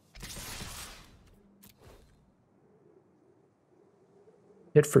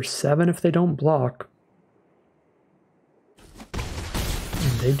 Hit for 7 if they don't block.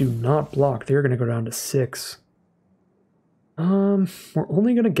 And they do not block. They're going to go down to 6. We're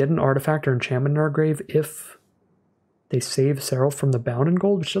only going to get an artifact or enchantment in our grave if they save Seraph from the Bound in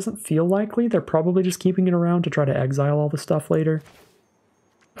Gold, which doesn't feel likely. They're probably just keeping it around to try to exile all the stuff later.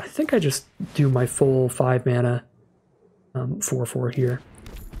 I think I just do my full 5 mana 4/4 here.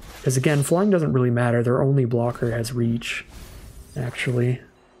 Because again, flying doesn't really matter. Their only blocker has reach, actually.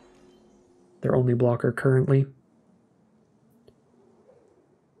 Their only blocker currently.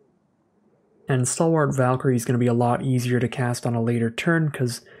 And Stalwart Valkyrie is going to be a lot easier to cast on a later turn,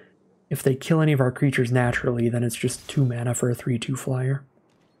 because if they kill any of our creatures naturally, then it's just 2 mana for a 3/2 flyer.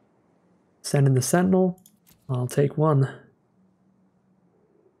 Send in the Sentinel. I'll take 1.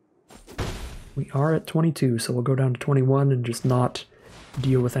 We are at 22, so we'll go down to 21 and just not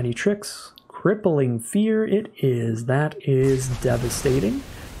deal with any tricks. Crippling Fear it is. That is devastating.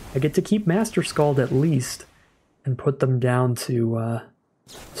 I get to keep Master Scald at least and put them down to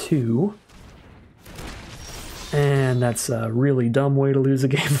 2. And that's a really dumb way to lose a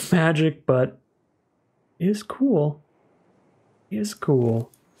game of Magic, but it is cool. It is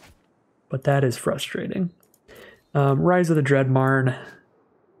cool. But that is frustrating. Rise of the Dreadmarn.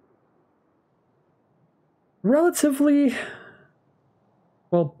 Relatively,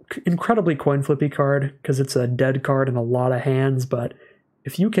 well, incredibly coin flippy card, because it's a dead card in a lot of hands, but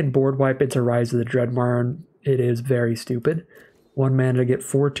if you can board wipe into Rise of the Dreadmarn, it is very stupid. 1 mana to get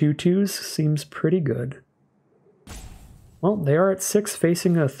 4 2/2s seems pretty good. Well, they are at 6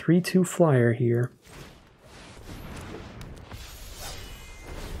 facing a 3/2 flyer here.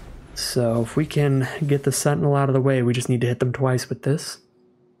 So if we can get the Sentinel out of the way, we just need to hit them twice with this.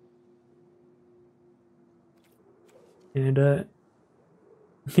 And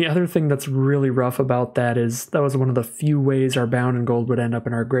the other thing that's really rough about that is that was one of the few ways our Bound in Gold would end up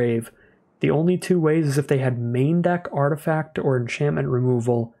in our grave. The only 2 ways is if they had main deck artifact or enchantment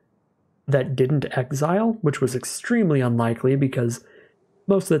removal that didn't exile, which was extremely unlikely because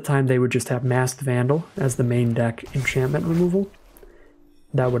Most of the time they would just have Masked Vandal as the main deck enchantment removal.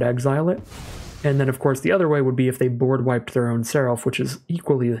 That would exile it. And then of course the other way would be if they board wiped their own Seraph, which is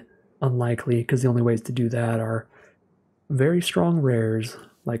equally unlikely because the only ways to do that are very strong rares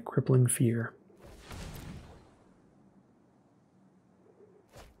like Crippling Fear.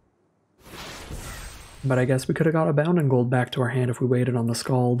 But I guess we could have got a Bounding Gold back to our hand if we waited on the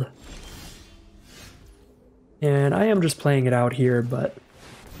Scald. And I am just playing it out here, but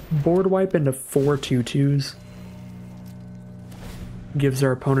board wipe into 4 2/2s gives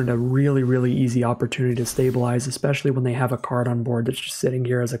our opponent a really, really easy opportunity to stabilize, especially when they have a card on board that's just sitting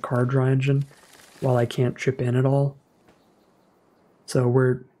here as a card draw engine while I can't chip in at all. So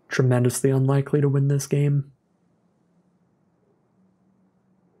we're tremendously unlikely to win this game.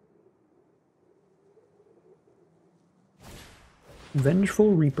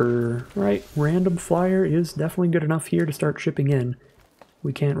 Vengeful Reaper. Right, random flyer is definitely good enough here to start chipping in.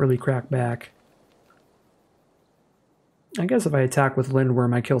 We can't really crack back. I guess if I attack with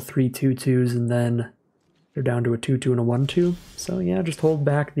Lindworm, I kill 3 2/2s and then they're down to a 2/2 and a 1/2. So yeah, just hold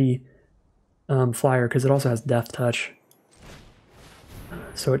back the flyer because it also has Death Touch.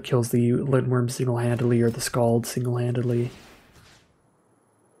 So it kills the Lindworm single-handedly or the Scald single-handedly.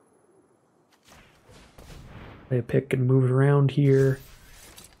 Play a pick and move it around here.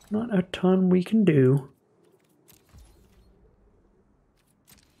 Not a ton we can do.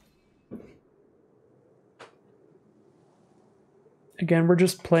 Again, we're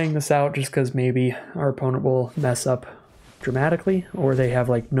just playing this out just because maybe our opponent will mess up dramatically, or they have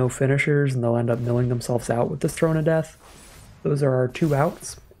like no finishers and they'll end up milling themselves out with this Throne of Death. Those are our 2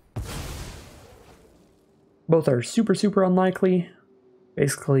 outs. Both are super, super unlikely.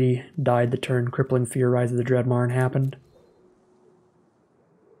 Basically died the turn Crippling Fear, Rise of the Dreadmarn happened.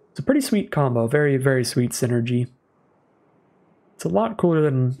 It's a pretty sweet combo, very, very sweet synergy. It's a lot cooler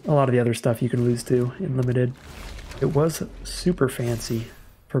than a lot of the other stuff you can lose to in Limited. It was super fancy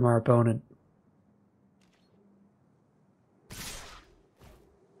from our opponent.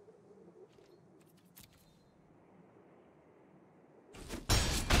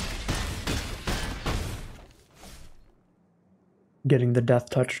 Getting the Death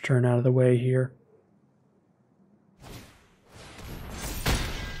Touch turn out of the way here.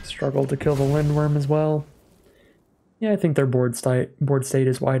 Struggle to kill the Lindworm as well. Yeah, I think their board state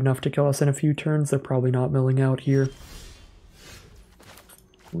is wide enough to kill us in a few turns. They're probably not milling out here.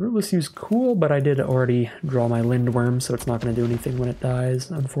 Rootless Use cool, but I did already draw my Lindworm, so it's not going to do anything when it dies,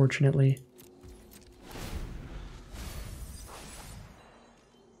 unfortunately.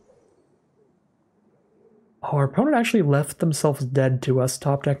 Oh, our opponent actually left themselves dead to us,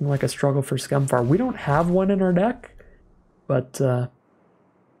 top decking like a Struggle for Scumfar. We don't have one in our deck, but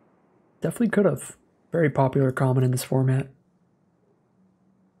definitely could have. Very popular common in this format.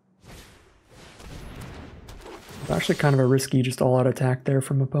 It's actually kind of a risky just all-out attack there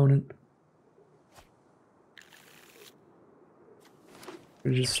from opponent.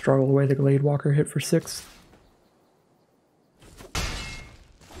 We just struggle away the Gladewalker hit for 6.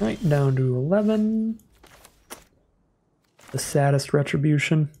 Right, down to 11. The saddest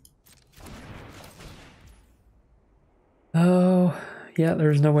retribution. Oh, yeah,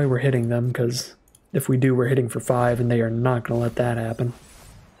 there's no way we're hitting them, because if we do, we're hitting for 5, and they are not going to let that happen.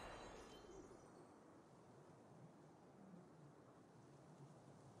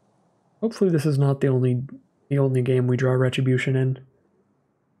 Hopefully this is not the only game we draw Retribution in.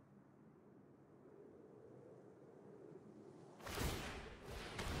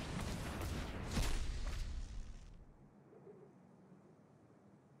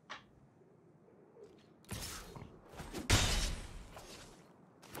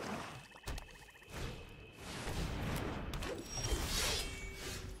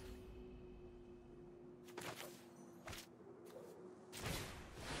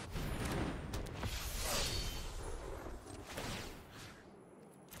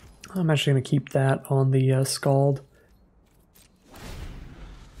 I'm actually going to keep that on the Scald.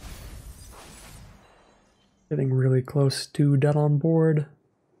 Getting really close to dead on board.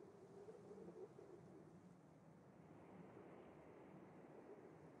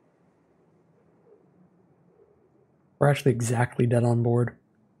 We're actually exactly dead on board.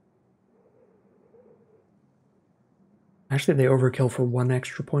 Actually, they overkill for 1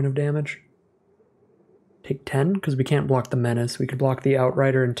 extra point of damage. Take 10, because we can't block the Menace. We could block the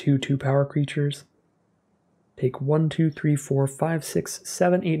Outrider and 2 power creatures. Take 1, 2, 3, 4, 5, 6,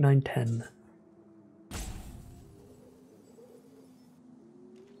 7, 8, 9, 10.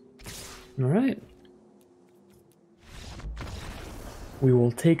 Alright. We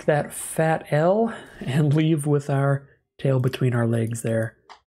will take that fat L and leave with our tail between our legs there.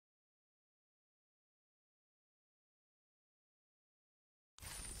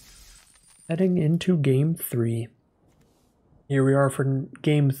 Heading into game 3. Here we are for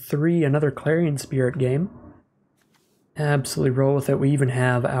game 3, another Clarion Spirit game. Absolutely roll with it. We even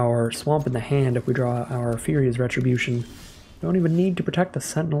have our Swamp in the hand if we draw our Furious Retribution. Don't even need to protect the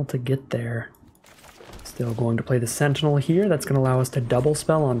Sentinel to get there. Still going to play the Sentinel here. That's going to allow us to double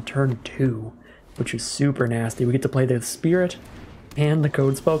spell on turn 2, which is super nasty. We get to play the Spirit and the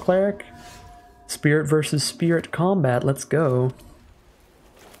Code Spell Cleric. Spirit versus Spirit combat. Let's go.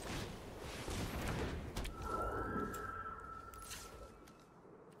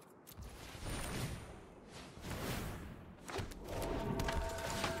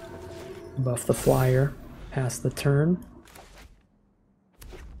 Buff the flyer, pass the turn.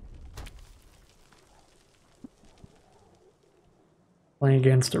 Playing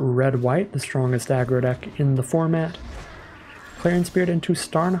against red-white, the strongest aggro deck in the format. Clarion Spirit into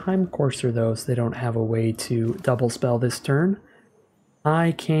Starnheim Courser though, so they don't have a way to double spell this turn.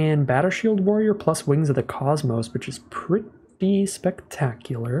 I can Batter Shield Warrior plus Wings of the Cosmos, which is pretty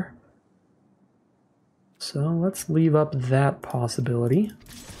spectacular. So let's leave up that possibility.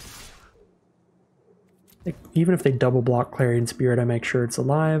 Even if they double block Clarion Spirit, I make sure it's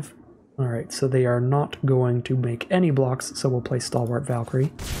alive. Alright, so they are not going to make any blocks, so we'll play Stalwart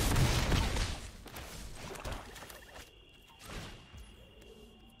Valkyrie.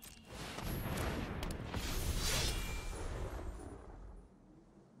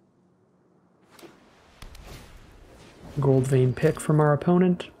 Gold Vein pick from our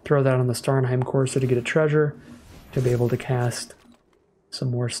opponent. Throw that on the Starnheim Courser to get a treasure, to be able to cast some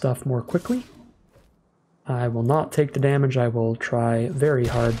more stuff more quickly. I will not take the damage. I will try very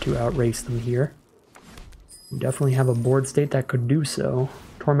hard to outrace them here. We definitely have a board state that could do so.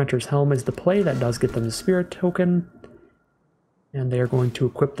 Tormentor's Helm is the play. That does get them the Spirit token. And they are going to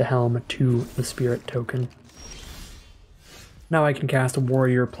equip the Helm to the Spirit token. Now I can cast a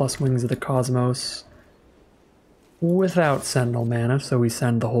Warrior plus Wings of the Cosmos without Sentinel mana, so we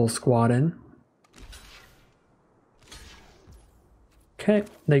send the whole squad in. Okay,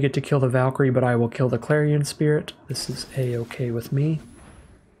 they get to kill the Valkyrie, but I will kill the Clarion Spirit. This is a-okay with me.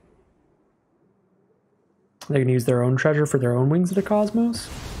 They can use their own treasure for their own Wings of the Cosmos.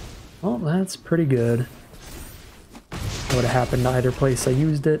 Oh, that's pretty good. That would have happened to either place I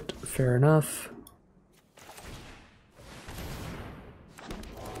used it. Fair enough.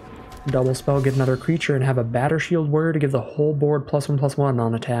 Double spell, get another creature, and have a Batter Shield Warrior to give the whole board +1/+1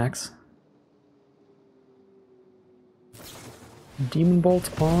 on attacks. Demon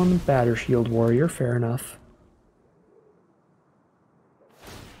Bolt on Batter Shield Warrior, fair enough.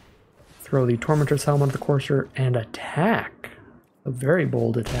 Throw the Tormentor's Helm onto the Courser and attack. A very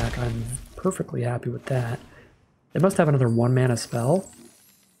bold attack. I'm perfectly happy with that. They must have another 1-mana spell.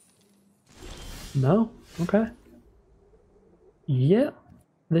 No? Okay. Yeah.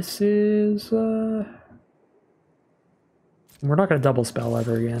 This is... We're not going to double spell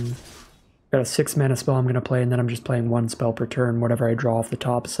ever again. Got a 6-mana spell I'm going to play, and then I'm just playing 1 spell per turn, whatever I draw off the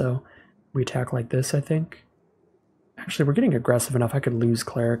top, so we attack like this, I think. Actually, we're getting aggressive enough. I could lose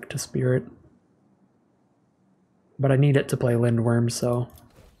Cleric to Spirit. But I need it to play Lindworm, so...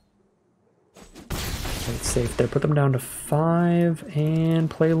 it's safe there. Put them down to 5, and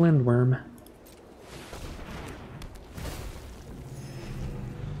play Lindworm.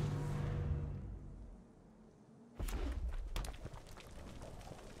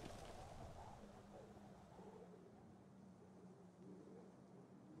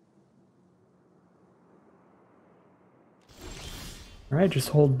 Alright, just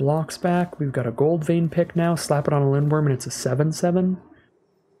hold blocks back. We've got a Gold Vein pick now. Slap it on a Lindworm and it's a 7/7.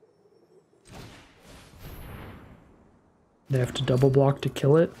 They have to double block to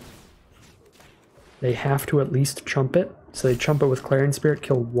kill it. They have to at least chump it. So they chump it with Clarion Spirit,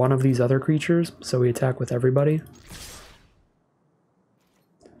 kill one of these other creatures, so we attack with everybody.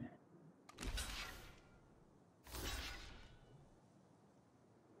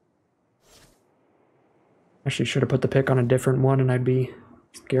 Actually, should have put the pick on a different one and I'd be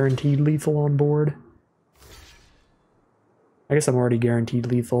guaranteed lethal on board. I guess I'm already guaranteed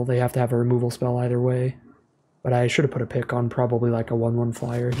lethal. They have to have a removal spell either way. But I should have put a pick on probably like a 1/1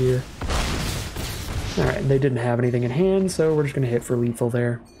 flyer here. Alright, they didn't have anything in hand, so we're just going to hit for lethal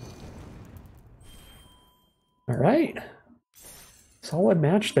there. Alright. Solid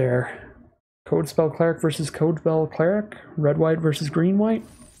match there. Code Spell Cleric versus Code Spell Cleric. Red-white versus green-white.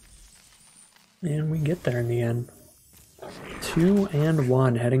 And we get there in the end.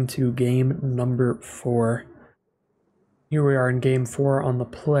 2-1, heading to game number 4. Here we are in game 4 on the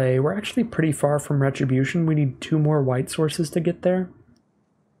play. We're actually pretty far from Retribution. We need 2 more white sources to get there.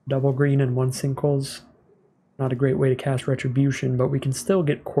 Double green and 1 sinkholes. Not a great way to cast Retribution, but we can still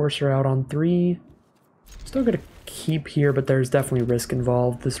get Courser out on 3. Still gonna keep here, but there's definitely risk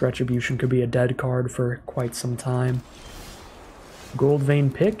involved. This Retribution could be a dead card for quite some time. Gold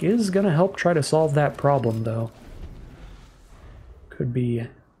Vein Pick is gonna help try to solve that problem, though. Could be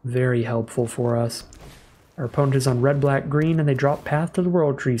very helpful for us. Our opponent is on red, black, green, and they drop Path to the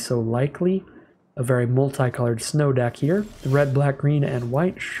World Tree, so likely a very multicolored snow deck here. Red, black, green, and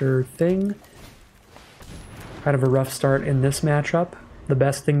white, sure thing. Kind of a rough start in this matchup. The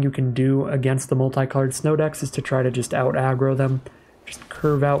best thing you can do against the multicolored snow decks is to try to just out-aggro them. Just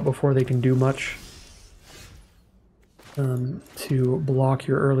curve out before they can do much to block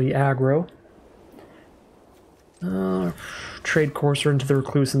your early aggro. Trade Courser into the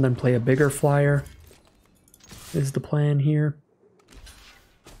Recluse and then play a bigger flyer is the plan here.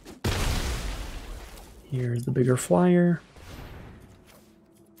 Here's the bigger flyer.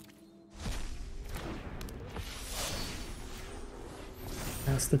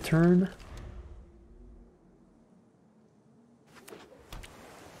 Pass the turn.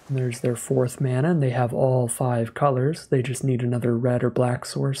 And there's their 4th mana, and they have all 5 colors. They just need another red or black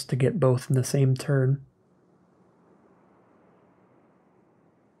source to get both in the same turn.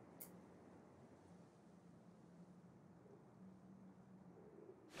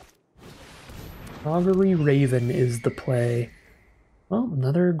 Augury Raven is the play. Well,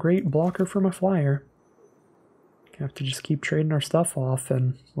 another great blocker for my flyer. Have to just keep trading our stuff off,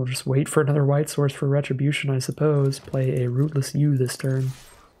 and we'll just wait for another white source for Retribution, I suppose. Play a Rootless U this turn.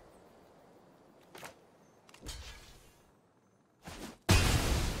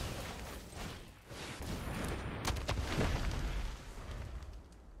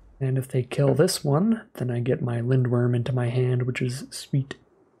 And if they kill this one, then I get my Lindworm into my hand, which is sweet.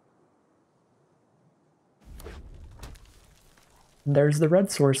 And there's the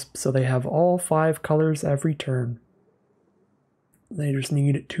red source, so they have all 5 colors every turn. They just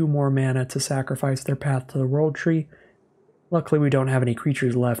need 2 more mana to sacrifice their Path to the World Tree. Luckily we don't have any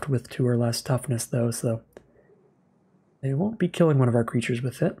creatures left with 2 or less toughness though, so they won't be killing one of our creatures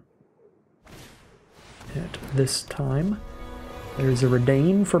with it. At this time, there's a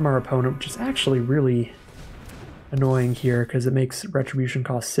Redain from our opponent, which is actually really annoying here because it makes Retribution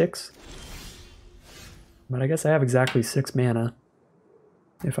cost 6. But I guess I have exactly 6 mana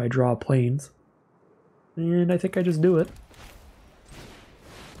if I draw planes. And I think I just do it.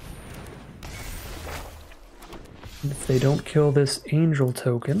 If they don't kill this Angel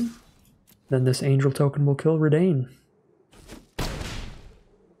token, then this Angel token will kill Redain.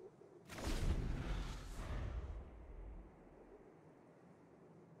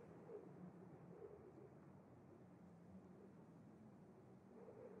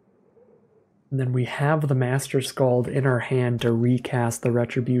 And then we have the Master Scald in our hand to recast the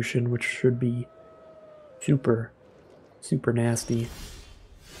Retribution, which should be super, super nasty.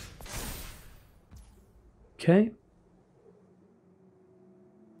 Okay.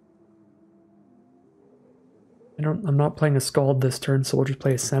 I'm not playing a Scald this turn, so we'll just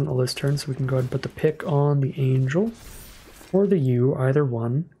play a Sentinel this turn, so we can go ahead and put the pick on the Angel or the U, either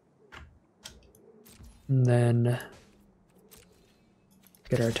one. And then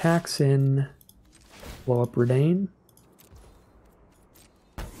get our attacks in, blow up Redain.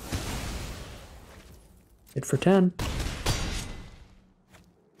 Hit for 10.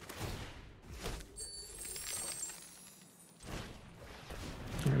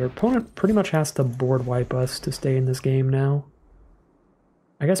 Our opponent pretty much has to board wipe us to stay in this game now.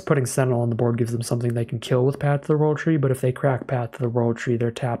 I guess putting Sentinel on the board gives them something they can kill with Path to the World Tree, but if they crack Path to the World Tree, they're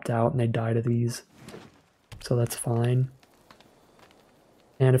tapped out and they die to these. So that's fine.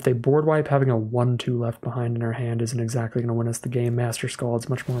 And if they board wipe, having a 1-2 left behind in our hand isn't exactly going to win us the game. Master Scald's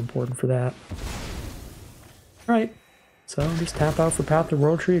much more important for that. Alright, so just tap out for Path to the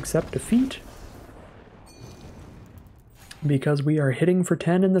World Tree, accept defeat. Because we are hitting for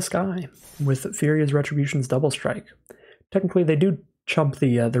 10 in the sky with Furia's Retribution's Double Strike. Technically, they do chump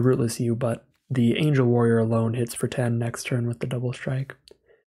the Rootless U, but the Angel Warrior alone hits for 10 next turn with the Double Strike.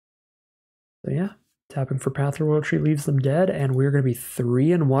 So yeah, tapping for Path to the World Tree leaves them dead, and we're going to be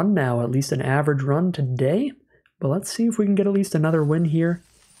 3-1 now, at least an average run today. But let's see if we can get at least another win here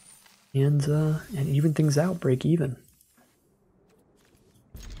and even things out, break even.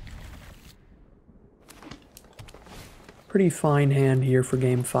 Pretty fine hand here for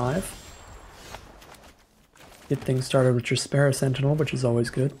game 5. Get things started with your Spare Sentinel, which is always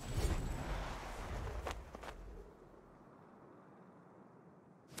good.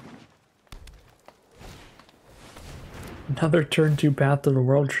 Another turn 2 Path to the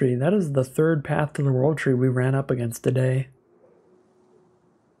World Tree. That is the 3rd Path to the World Tree we ran up against today.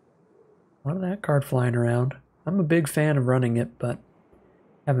 A lot of that card flying around. I'm a big fan of running it, but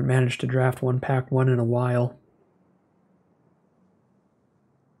haven't managed to draft one pack one in a while.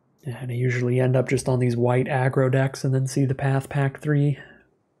 And I usually end up just on these white aggro decks and then see the path pack 3,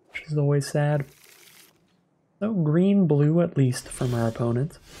 which is always sad. So green-blue at least from our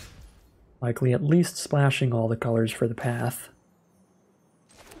opponent. Likely at least splashing all the colors for the path.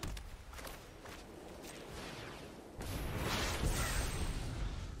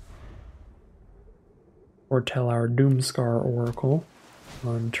 Foretell our Doomscar Oracle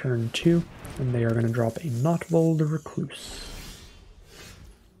on turn 2, and they are going to drop a Notvold Recluse.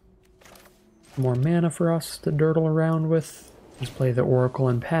 More mana for us to dirtle around with. Just play the Oracle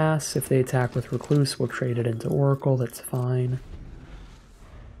and pass. If they attack with Recluse, we'll trade it into Oracle, that's fine.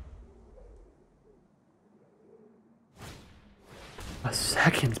 A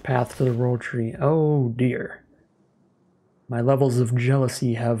second Path to the Roll Tree, oh dear. My levels of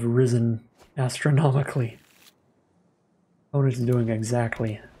jealousy have risen astronomically. Opponent is doing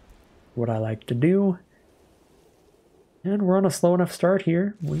exactly what I like to do. And we're on a slow enough start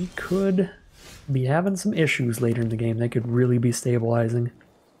here. We could be having some issues later in the game. They could really be stabilizing.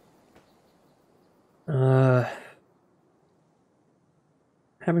 Having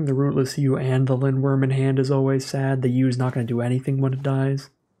the Rootless U and the Lindworm in hand is always sad. The U is not going to do anything when it dies.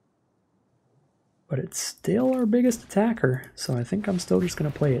 But it's still our biggest attacker, so I think I'm still just going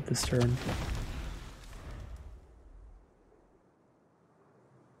to play it this turn.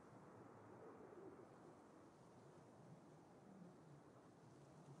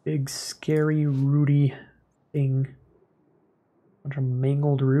 Big, scary, rooty thing. Bunch of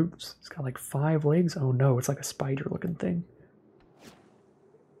mangled roots. It's got like 5 legs. Oh no, it's like a spider-looking thing.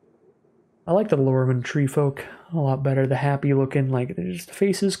 I like the Lorwyn tree folk a lot better. The happy-looking, like, they're just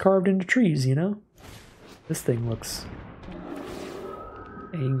faces carved into trees, you know? This thing looks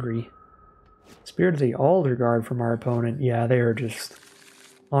angry. Spirit of the Alderguard from our opponent. Yeah, they are just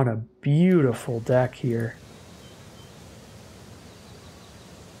on a beautiful deck here.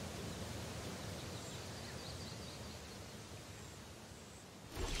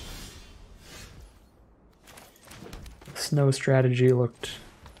 Snow strategy looked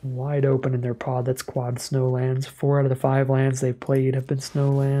wide open in their pod. That's quad snow lands. 4 out of the 5 lands they've played have been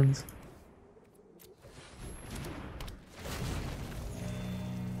snow lands.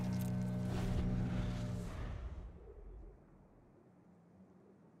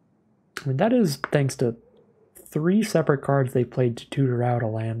 I mean, that is thanks to 3 separate cards they played to tutor out a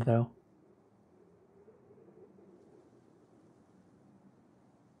land, though.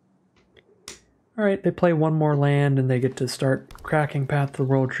 Alright, they play 1 more land and they get to start cracking Path to the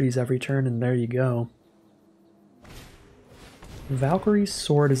World Trees every turn, and there you go. Valkyrie's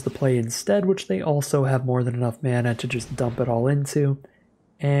Sword is the play instead, which they also have more than enough mana to just dump it all into.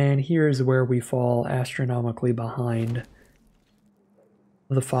 And here's where we fall astronomically behind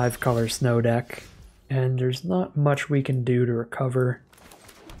the 5-color snow deck. And there's not much we can do to recover.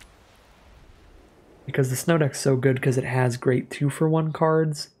 Because the snow deck's so good because it has great 2-for-1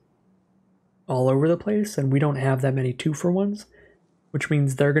 cards all over the place, and we don't have that many 2-for-1s, which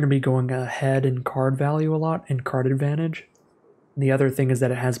means they're going to be going ahead in card value a lot and card advantage. And the other thing is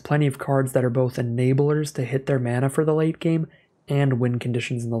that it has plenty of cards that are both enablers to hit their mana for the late game and win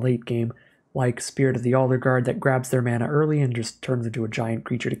conditions in the late game, like Spirit of the Alderguard that grabs their mana early and just turns into a giant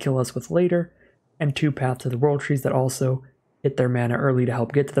creature to kill us with later, and 2 Path to the World Trees that also hit their mana early to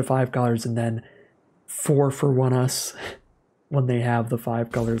help get to the 5 colors and then 4-for-1 us when they have the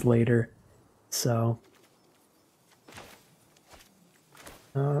 5 colors later. So,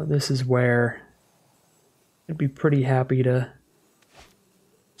 this is where I'd be pretty happy to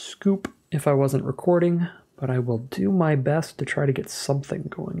scoop if I wasn't recording, but I will do my best to try to get something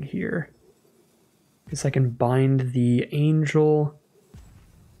going here. Because I can bind the Angel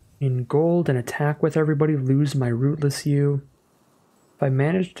in gold and attack with everybody, lose my Rootless U. If I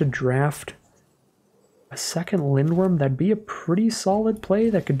manage to draft a second Lindworm, that'd be a pretty solid play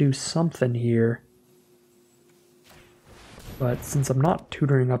that could do something here. But since I'm not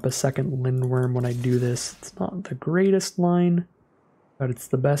tutoring up a second Lindworm when I do this, it's not the greatest line, but it's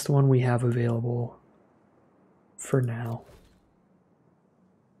the best one we have available for now.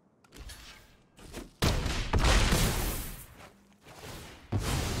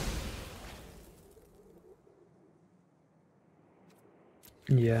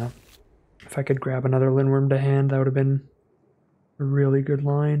 Yeah. If I could grab another Lindworm to hand, that would have been a really good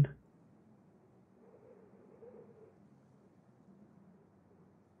line.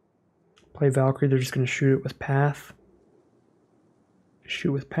 Play Valkyrie, they're just going to shoot it with Path.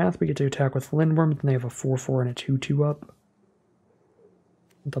 Shoot with Path, we get to attack with Lindworm, and they have a 4/4 and a 2/2 up.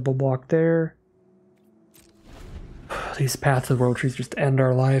 Double block there. Please, Path of the World Trees, just end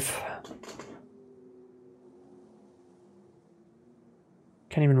our life.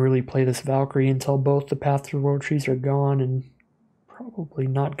 Can't even really play this Valkyrie until both the Path of the World Trees are gone, and probably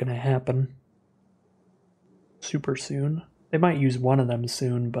not gonna happen super soon. They might use one of them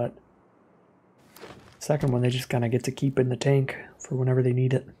soon, but second one they just kind of get to keep in the tank for whenever they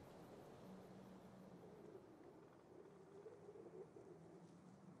need it.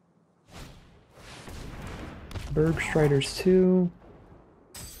 Bergstriders 2.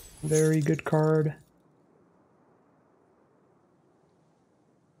 Very good card.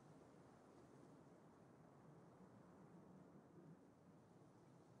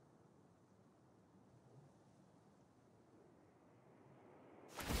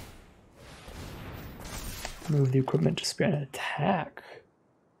 Move the equipment to spare an attack.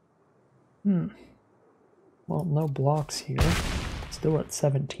 Well, no blocks here. Still at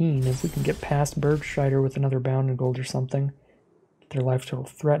 17. If we can get past Bergstrider with another Bound in Gold or something, get their life total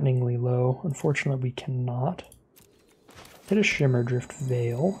threateningly low. Unfortunately, we cannot. Hit a Shimmer Drift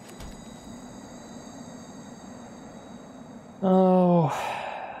Veil. Oh.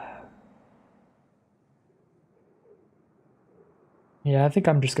 Yeah, I think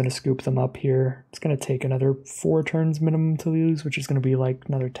I'm just going to scoop them up here. It's going to take another 4 turns minimum to lose, which is going to be like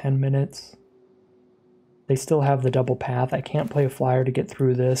another 10 minutes. They still have the double path. I can't play a flyer to get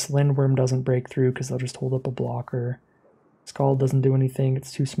through this. Lindworm doesn't break through because they'll just hold up a blocker. Scald doesn't do anything.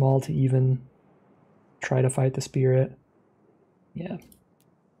 It's too small to even try to fight the spirit. Yeah.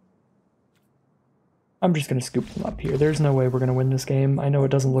 I'm just going to scoop them up here. There's no way we're going to win this game. I know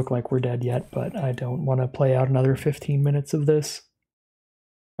it doesn't look like we're dead yet, but I don't want to play out another 15 minutes of this.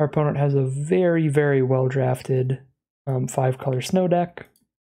 Our opponent has a very, very well-drafted 5-color snow deck,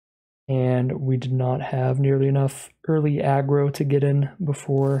 and we did not have nearly enough early aggro to get in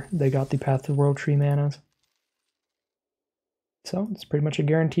before they got the Path to the World Tree manas. So it's pretty much a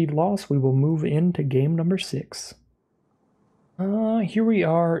guaranteed loss. We will move into game number 6. Here we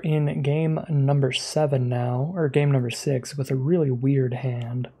are in game number 7 now, or game number 6, with a really weird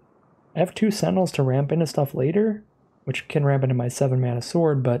hand. I have 2 Sentinels to ramp into stuff later, which can ramp into my 7-mana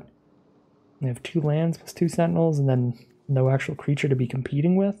sword, but I have 2 lands plus 2 Sentinels, and then no actual creature to be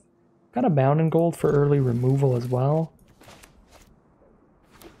competing with. Got a Bound in Gold for early removal as well.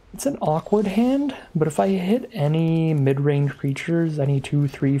 It's an awkward hand, but if I hit any mid-range creatures, any 2,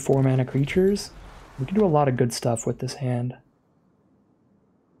 3, 4-mana creatures, we can do a lot of good stuff with this hand.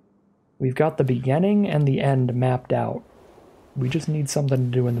 We've got the beginning and the end mapped out. We just need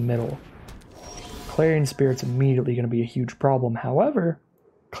something to do in the middle. Clarion Spirit's immediately going to be a huge problem. However,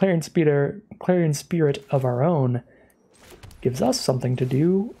 Clarion Spirit of our own gives us something to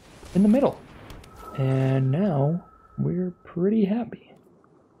do in the middle. And now we're pretty happy.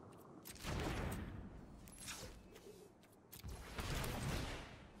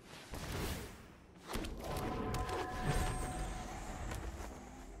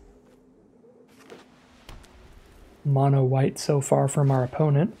 Mono white so far from our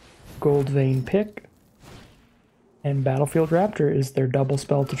opponent. Gold Vein Pick. And Battlefield Raptor is their double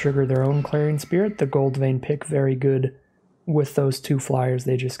spell to trigger their own Clarion Spirit. The Gold Vein Pick, very good with those 2 flyers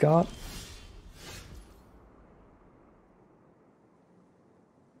they just got.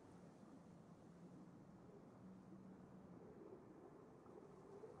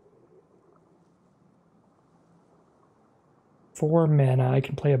 For mana, I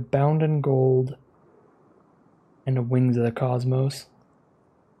can play a Bound in Gold and a Wings of the Cosmos.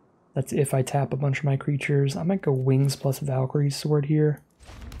 That's if I tap a bunch of my creatures. I might go Wings plus Valkyrie's Sword here,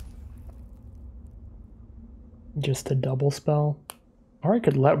 just to double spell. Or I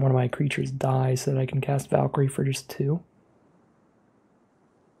could let one of my creatures die so that I can cast Valkyrie for just 2.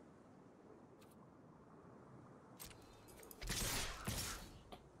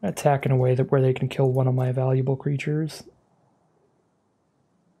 Attack in a way that where they can kill one of my valuable creatures.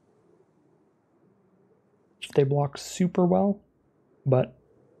 They block super well, but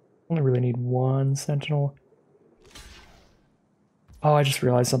only really need 1 Sentinel. Oh, I just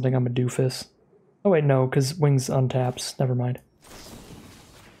realized something. I'm a doofus. Oh wait, no, because Wings untaps. Never mind. I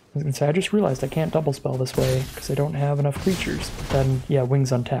was gonna say, I just realized I can't double spell this way because I don't have enough creatures. But then, yeah,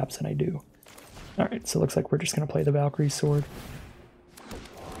 Wings untaps, and I do. Alright, so it looks like we're just gonna play the Valkyrie's Sword.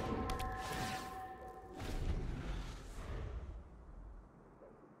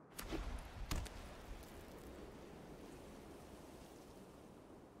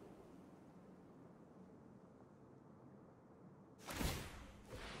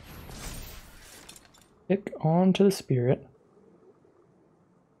 Pick onto the Spirit.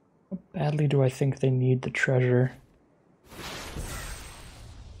 How badly do I think they need the treasure?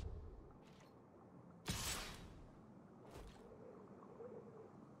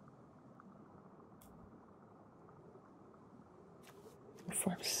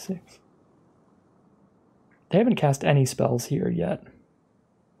 6. They haven't cast any spells here yet.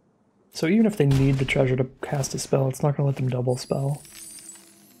 So even if they need the treasure to cast a spell, it's not going to let them double spell.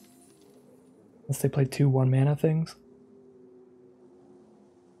 Unless they play 2 1-mana things.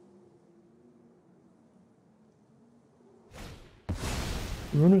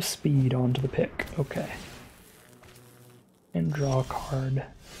 Rune of Speed onto the pick. Okay. And draw a card.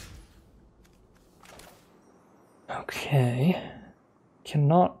 Okay.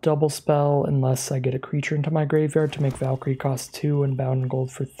 Cannot double spell unless I get a creature into my graveyard to make Valkyrie cost 2 and Bound in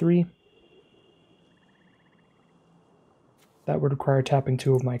Gold for 3. That would require tapping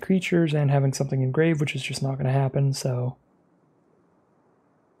 2 of my creatures and having something in grave, which is just not going to happen, so...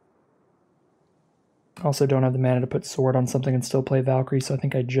 Also don't have the mana to put Sword on something and still play Valkyrie, so I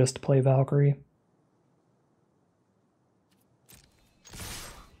think I just play Valkyrie.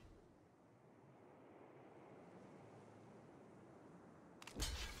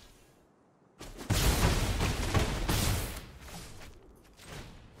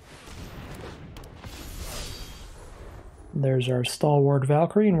 There's our Stalwart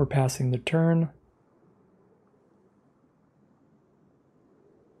Valkyrie, and we're passing the turn.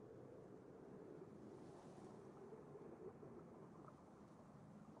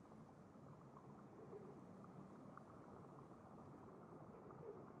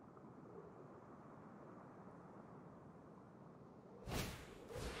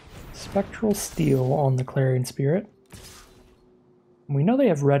 Spectral Steel on the Clarion Spirit. We know they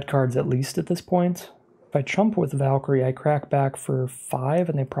have red cards at least at this point. If I chump with Valkyrie, I crack back for 5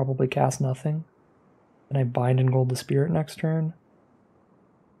 and they probably cast nothing. Then I bind and gold the spirit next turn.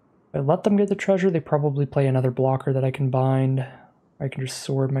 If I let them get the treasure, they probably play another blocker that I can bind. I can just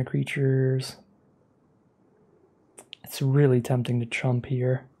sword my creatures. It's really tempting to chump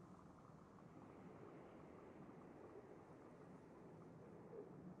here.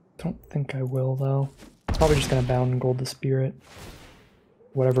 Don't think I will, though. Probably just gonna bound and gold the spirit.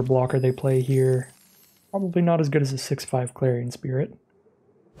 Whatever blocker they play here. Probably not as good as a 6/5 Clarion Spirit.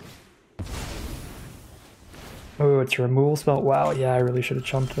 Oh, it's a removal spell? Wow, yeah, I really should have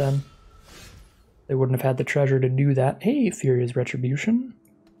chumped them. They wouldn't have had the treasure to do that. Hey, Furious Retribution.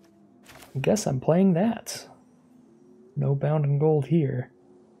 I guess I'm playing that. No bound and gold here.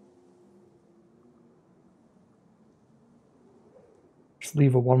 Just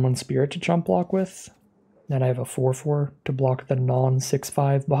leave a 1/1 Spirit to chump block with. Then I have a 4/4 to block the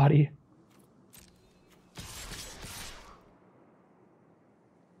non-6/5 body.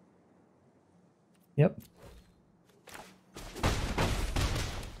 Yep.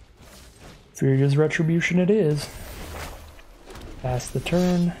 Furious Retribution it is. Pass the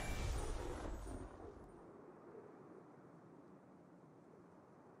turn.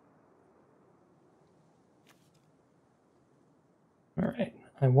 Alright.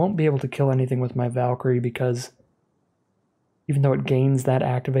 I won't be able to kill anything with my Valkyrie because even though it gains that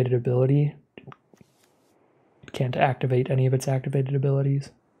activated ability, it can't activate any of its activated abilities.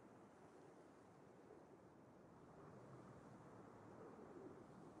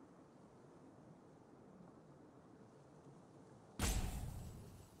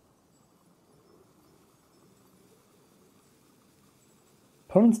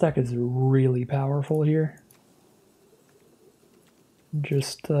 Opponent's deck is really powerful here.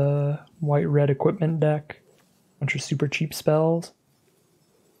 Just a white-red equipment deck. Bunch of super cheap spells.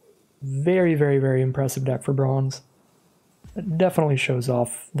 Very, very, very impressive deck for bronze. It definitely shows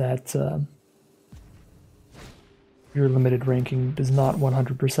off that your limited ranking does not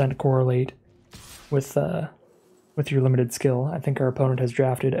 100% correlate with your limited skill. I think our opponent has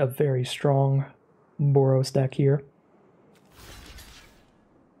drafted a very strong Boros deck here.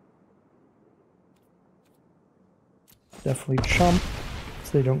 Definitely chump,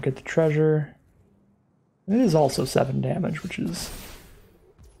 so they don't get the treasure. It is also 7 damage, which is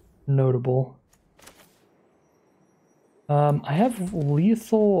notable. I have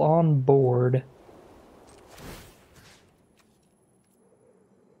lethal on board.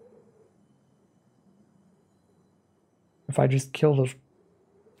 If I just kill the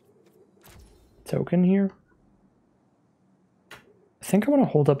token here. I think I want to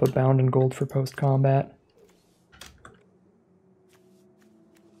hold up a bound and gold for post-combat.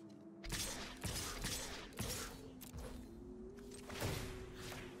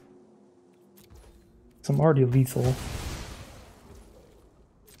 I'm already lethal.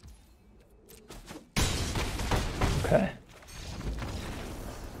 Okay.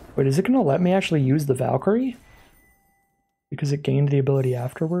 Wait, is it going to let me actually use the Valkyrie? Because it gained the ability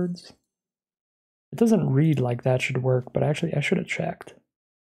afterwards? It doesn't read like that should work, but actually I should have checked.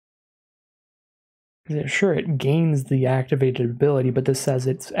 Sure, it gains the activated ability, but this says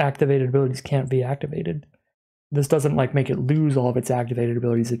its activated abilities can't be activated. This doesn't like make it lose all of its activated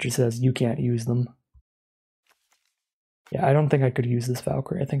abilities, it just says you can't use them. Yeah, I don't think I could use this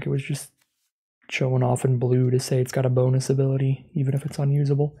Valkyrie. I think it was just showing off in blue to say it's got a bonus ability, even if it's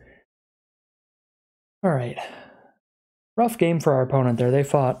unusable. Alright. Rough game for our opponent there. They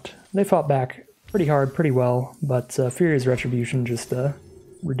fought back pretty hard, pretty well, but Furious Retribution just a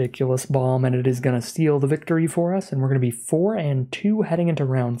ridiculous bomb, and it is going to steal the victory for us, and we're going to be 4-2 heading into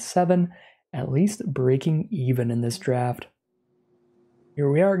round 7, at least breaking even in this draft. Here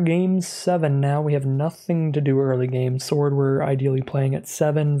we are, game 7 now. We have nothing to do early game. Sword we're ideally playing at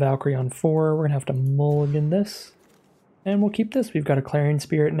 7, Valkyrie on 4. We're going to have to mulligan this, and we'll keep this. We've got a Clarion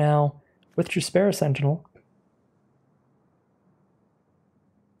Spirit now with Jaspera Sentinel.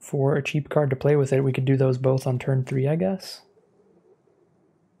 For a cheap card to play with it, we could do those both on turn 3, I guess.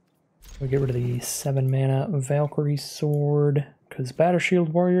 We'll get rid of the 7-mana Valkyrie Sword, because Battle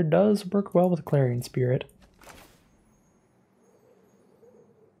Shield Warrior does work well with Clarion Spirit.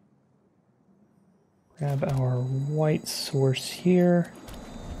 Grab our white source here.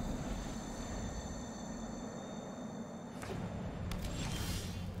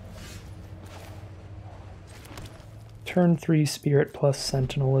 Turn 3 Spirit plus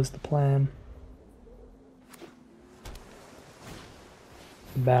Sentinel is the plan.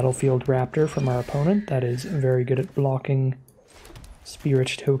 Battlefield Raptor from our opponent. That is very good at blocking Spirit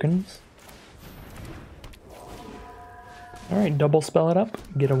tokens. Alright, double spell it up.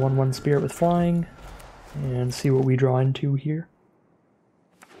 Get a 1/1 Spirit with flying. And see what we draw into here.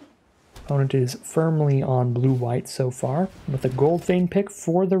 Opponent is firmly on blue-white so far, with a Gold Vein pick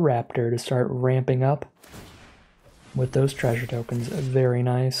for the Raptor to start ramping up with those treasure tokens. Very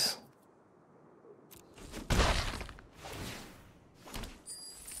nice.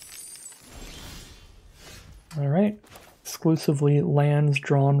 Alright, exclusively lands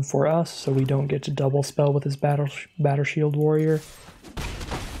drawn for us, so we don't get to double spell with his Battle Shield Warrior.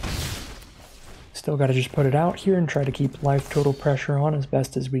 Still gotta just put it out here and try to keep life total pressure on as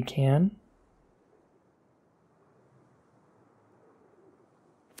best as we can.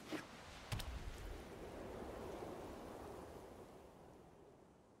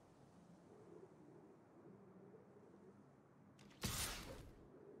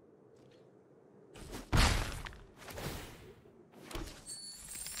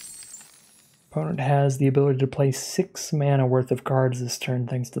 Opponent has the ability to play 6 mana worth of cards this turn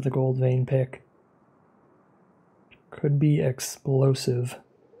thanks to the Gold Vein pick. Could be explosive.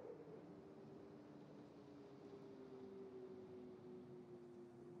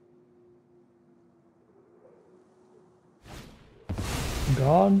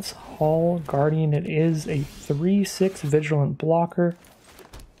 God's Hall Guardian. It is a 3/6 Vigilant blocker.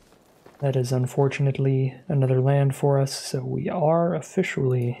 That is unfortunately another land for us, so we are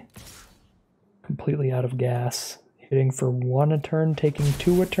officially completely out of gas. Hitting for 1 a turn, taking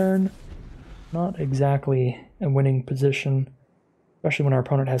 2 a turn. Not exactly a winning position, especially when our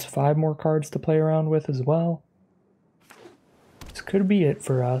opponent has 5 more cards to play around with as well. This could be it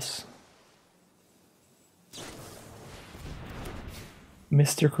for us.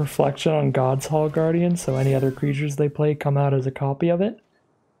 Mystic Reflection on God's Hall Guardian, so any other creatures they play come out as a copy of it.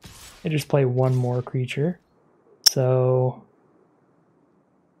 They just play 1 more creature. So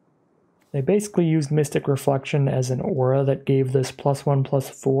they basically used Mystic Reflection as an aura that gave this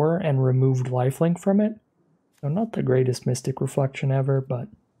 +1/+4 and removed lifelink from it. So not the greatest Mystic Reflection ever, but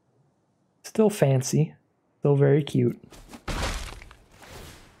still fancy. Still very cute.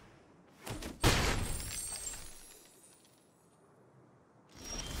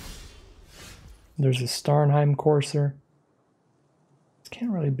 There's a Starnheim Courser.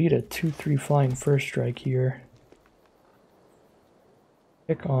 Can't really beat a 2/3 flying first strike here.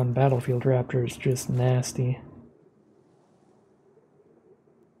 Pick on Battlefield Raptor is just nasty.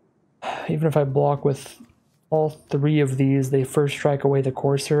 Even if I block with all 3 of these, they first strike away the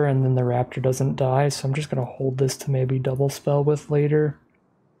Courser and then the Raptor doesn't die, so I'm just going to hold this to maybe double spell with later.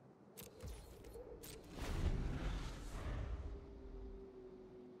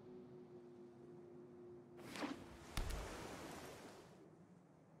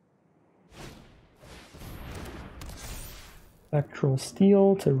 Spectral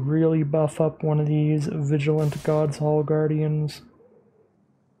Steel to really buff up one of these Vigilant God's Hall Guardians.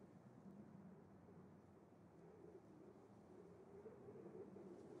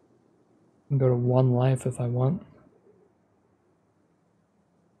 I can go to 1 life if I want.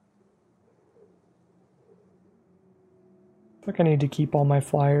 I think I need to keep all my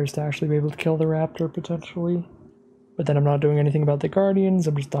flyers to actually be able to kill the Raptor potentially. But then I'm not doing anything about the Guardians,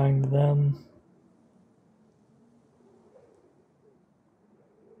 I'm just dying to them.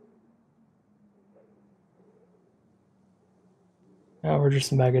 Now we're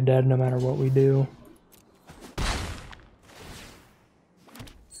just mega dead no matter what we do.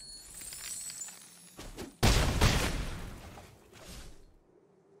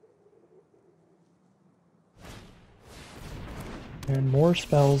 And more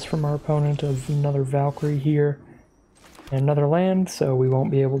spells from our opponent of another Valkyrie here. And another land, so we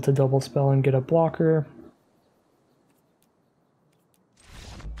won't be able to double spell and get a blocker.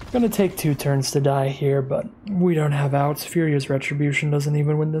 Gonna take 2 turns to die here, but we don't have outs. Furious Retribution doesn't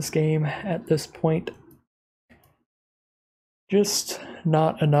even win this game at this point. Just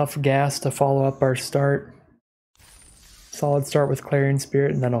not enough gas to follow up our start. Solid start with Clarion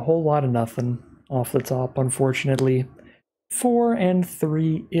Spirit, and then a whole lot of nothing off the top, unfortunately. 4 and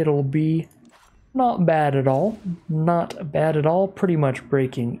 3 it'll be. Not bad at all. Not bad at all. Pretty much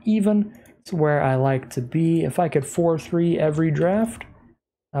breaking even. It's where I like to be. If I could 4-3 every draft,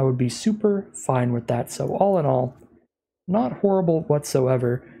 I would be super fine with that. So all in all, not horrible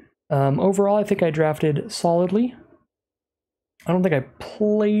whatsoever. Overall, I think I drafted solidly. I don't think I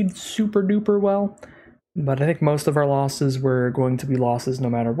played super duper well, but I think most of our losses were going to be losses no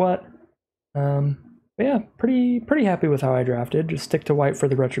matter what. But yeah, pretty happy with how I drafted. Just stick to white for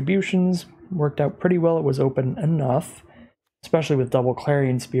the retributions. Worked out pretty well. It was open enough, especially with double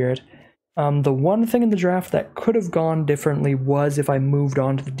Clarion Spirit. The one thing in the draft that could have gone differently was if I moved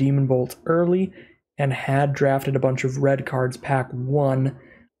on to the Demon Bolt early and had drafted a bunch of red cards pack 1.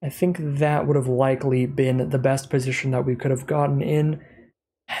 I think that would have likely been the best position that we could have gotten in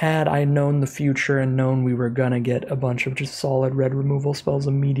had I known the future and known we were gonna get a bunch of just solid red removal spells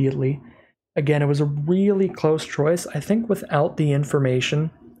immediately. Again, it was a really close choice. I think without the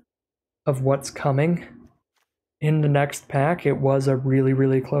information of what's coming in the next pack, it was a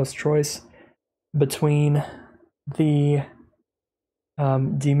really close choice between the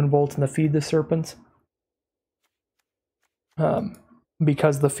Demon Bolt and the Feed the Serpent.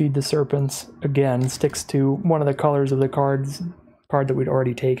 Because the Feed the Serpents, again, sticks to one of the colors of the card that we'd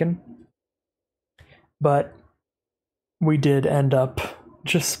already taken. But we did end up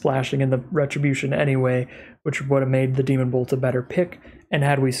just splashing in the Retribution anyway, which would have made the Demon Bolt a better pick, and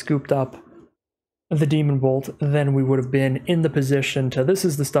had we scooped up the Demon Bolt, then we would have been in the position to, this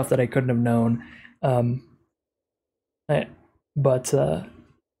is the stuff that I couldn't have known, yeah,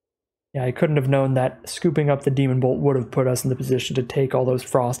 I couldn't have known that scooping up the Demon Bolt would have put us in the position to take all those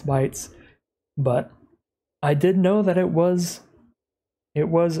frost bites, but I did know that it was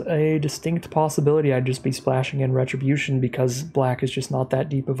a distinct possibility I'd just be splashing in Retribution because black is just not that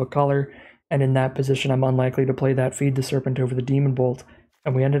deep of a color, and in that position I'm unlikely to play that Feed the Serpent over the Demon Bolt,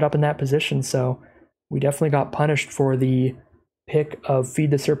 and we ended up in that position, so we definitely got punished for the pick of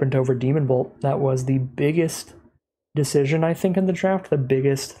Feed the Serpent over Demon Bolt. That was the biggest decision, I think, in the draft, the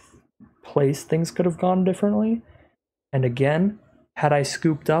biggest place things could have gone differently. And again, had I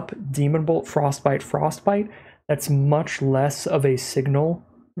scooped up Demon Bolt, Frostbite, that's much less of a signal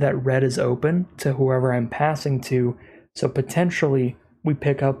that red is open to whoever I'm passing to, so potentially we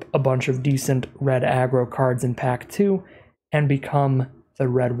pick up a bunch of decent red aggro cards in pack 2 and become the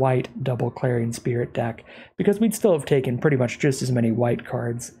red-white double Clarion Spirit deck, because we'd still have taken pretty much just as many white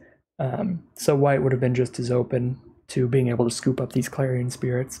cards, so white would have been just as open to being able to scoop up these Clarion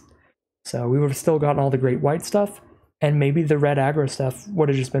Spirits. So we would have still gotten all the great white stuff, and maybe the red aggro stuff would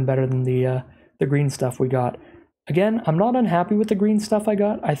have just been better than the green stuff we got. Again, I'm not unhappy with the green stuff I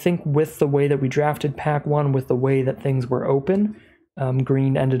got. I think with the way that we drafted pack 1, with the way that things were open,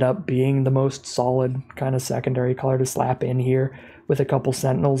 green ended up being the most solid kind of secondary color to slap in here, with a couple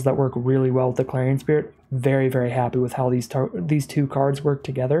Sentinels that work really well with the Clarion Spirit. Very happy with how these two cards work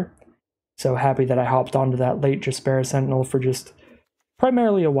together. So happy that I hopped onto that late Jaspera Sentinel for just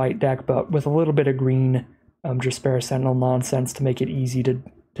primarily a white deck, but with a little bit of green Jaspera Sentinel nonsense to make it easy to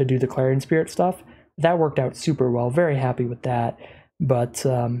do the Clarion Spirit stuff. That worked out super well. Very happy with that. But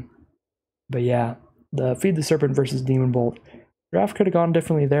yeah, the Feed the Serpent versus Demon Bolt draft could have gone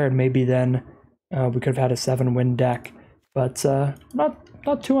differently there, and maybe then we could have had a 7-win deck. But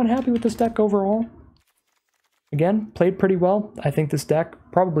not too unhappy with this deck overall. Again, played pretty well. I think this deck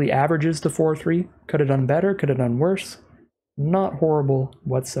probably averages to 4-3. Could have done better, could have done worse. Not horrible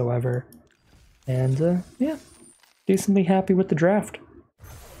whatsoever. And yeah, decently happy with the draft.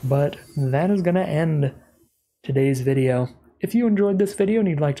 But that is going to end today's video. If you enjoyed this video and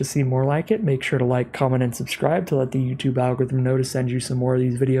you'd like to see more like it, make sure to like, comment, and subscribe to let the YouTube algorithm know to send you some more of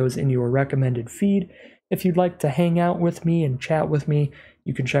these videos in your recommended feed. If you'd like to hang out with me and chat with me,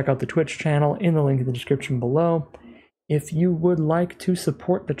 you can check out the Twitch channel in the link in the description below. If you would like to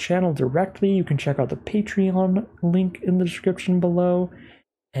support the channel directly, you can check out the Patreon link in the description below.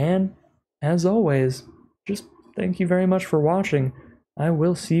 And as always, just thank you very much for watching. I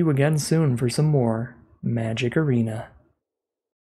will see you again soon for some more Magic Arena.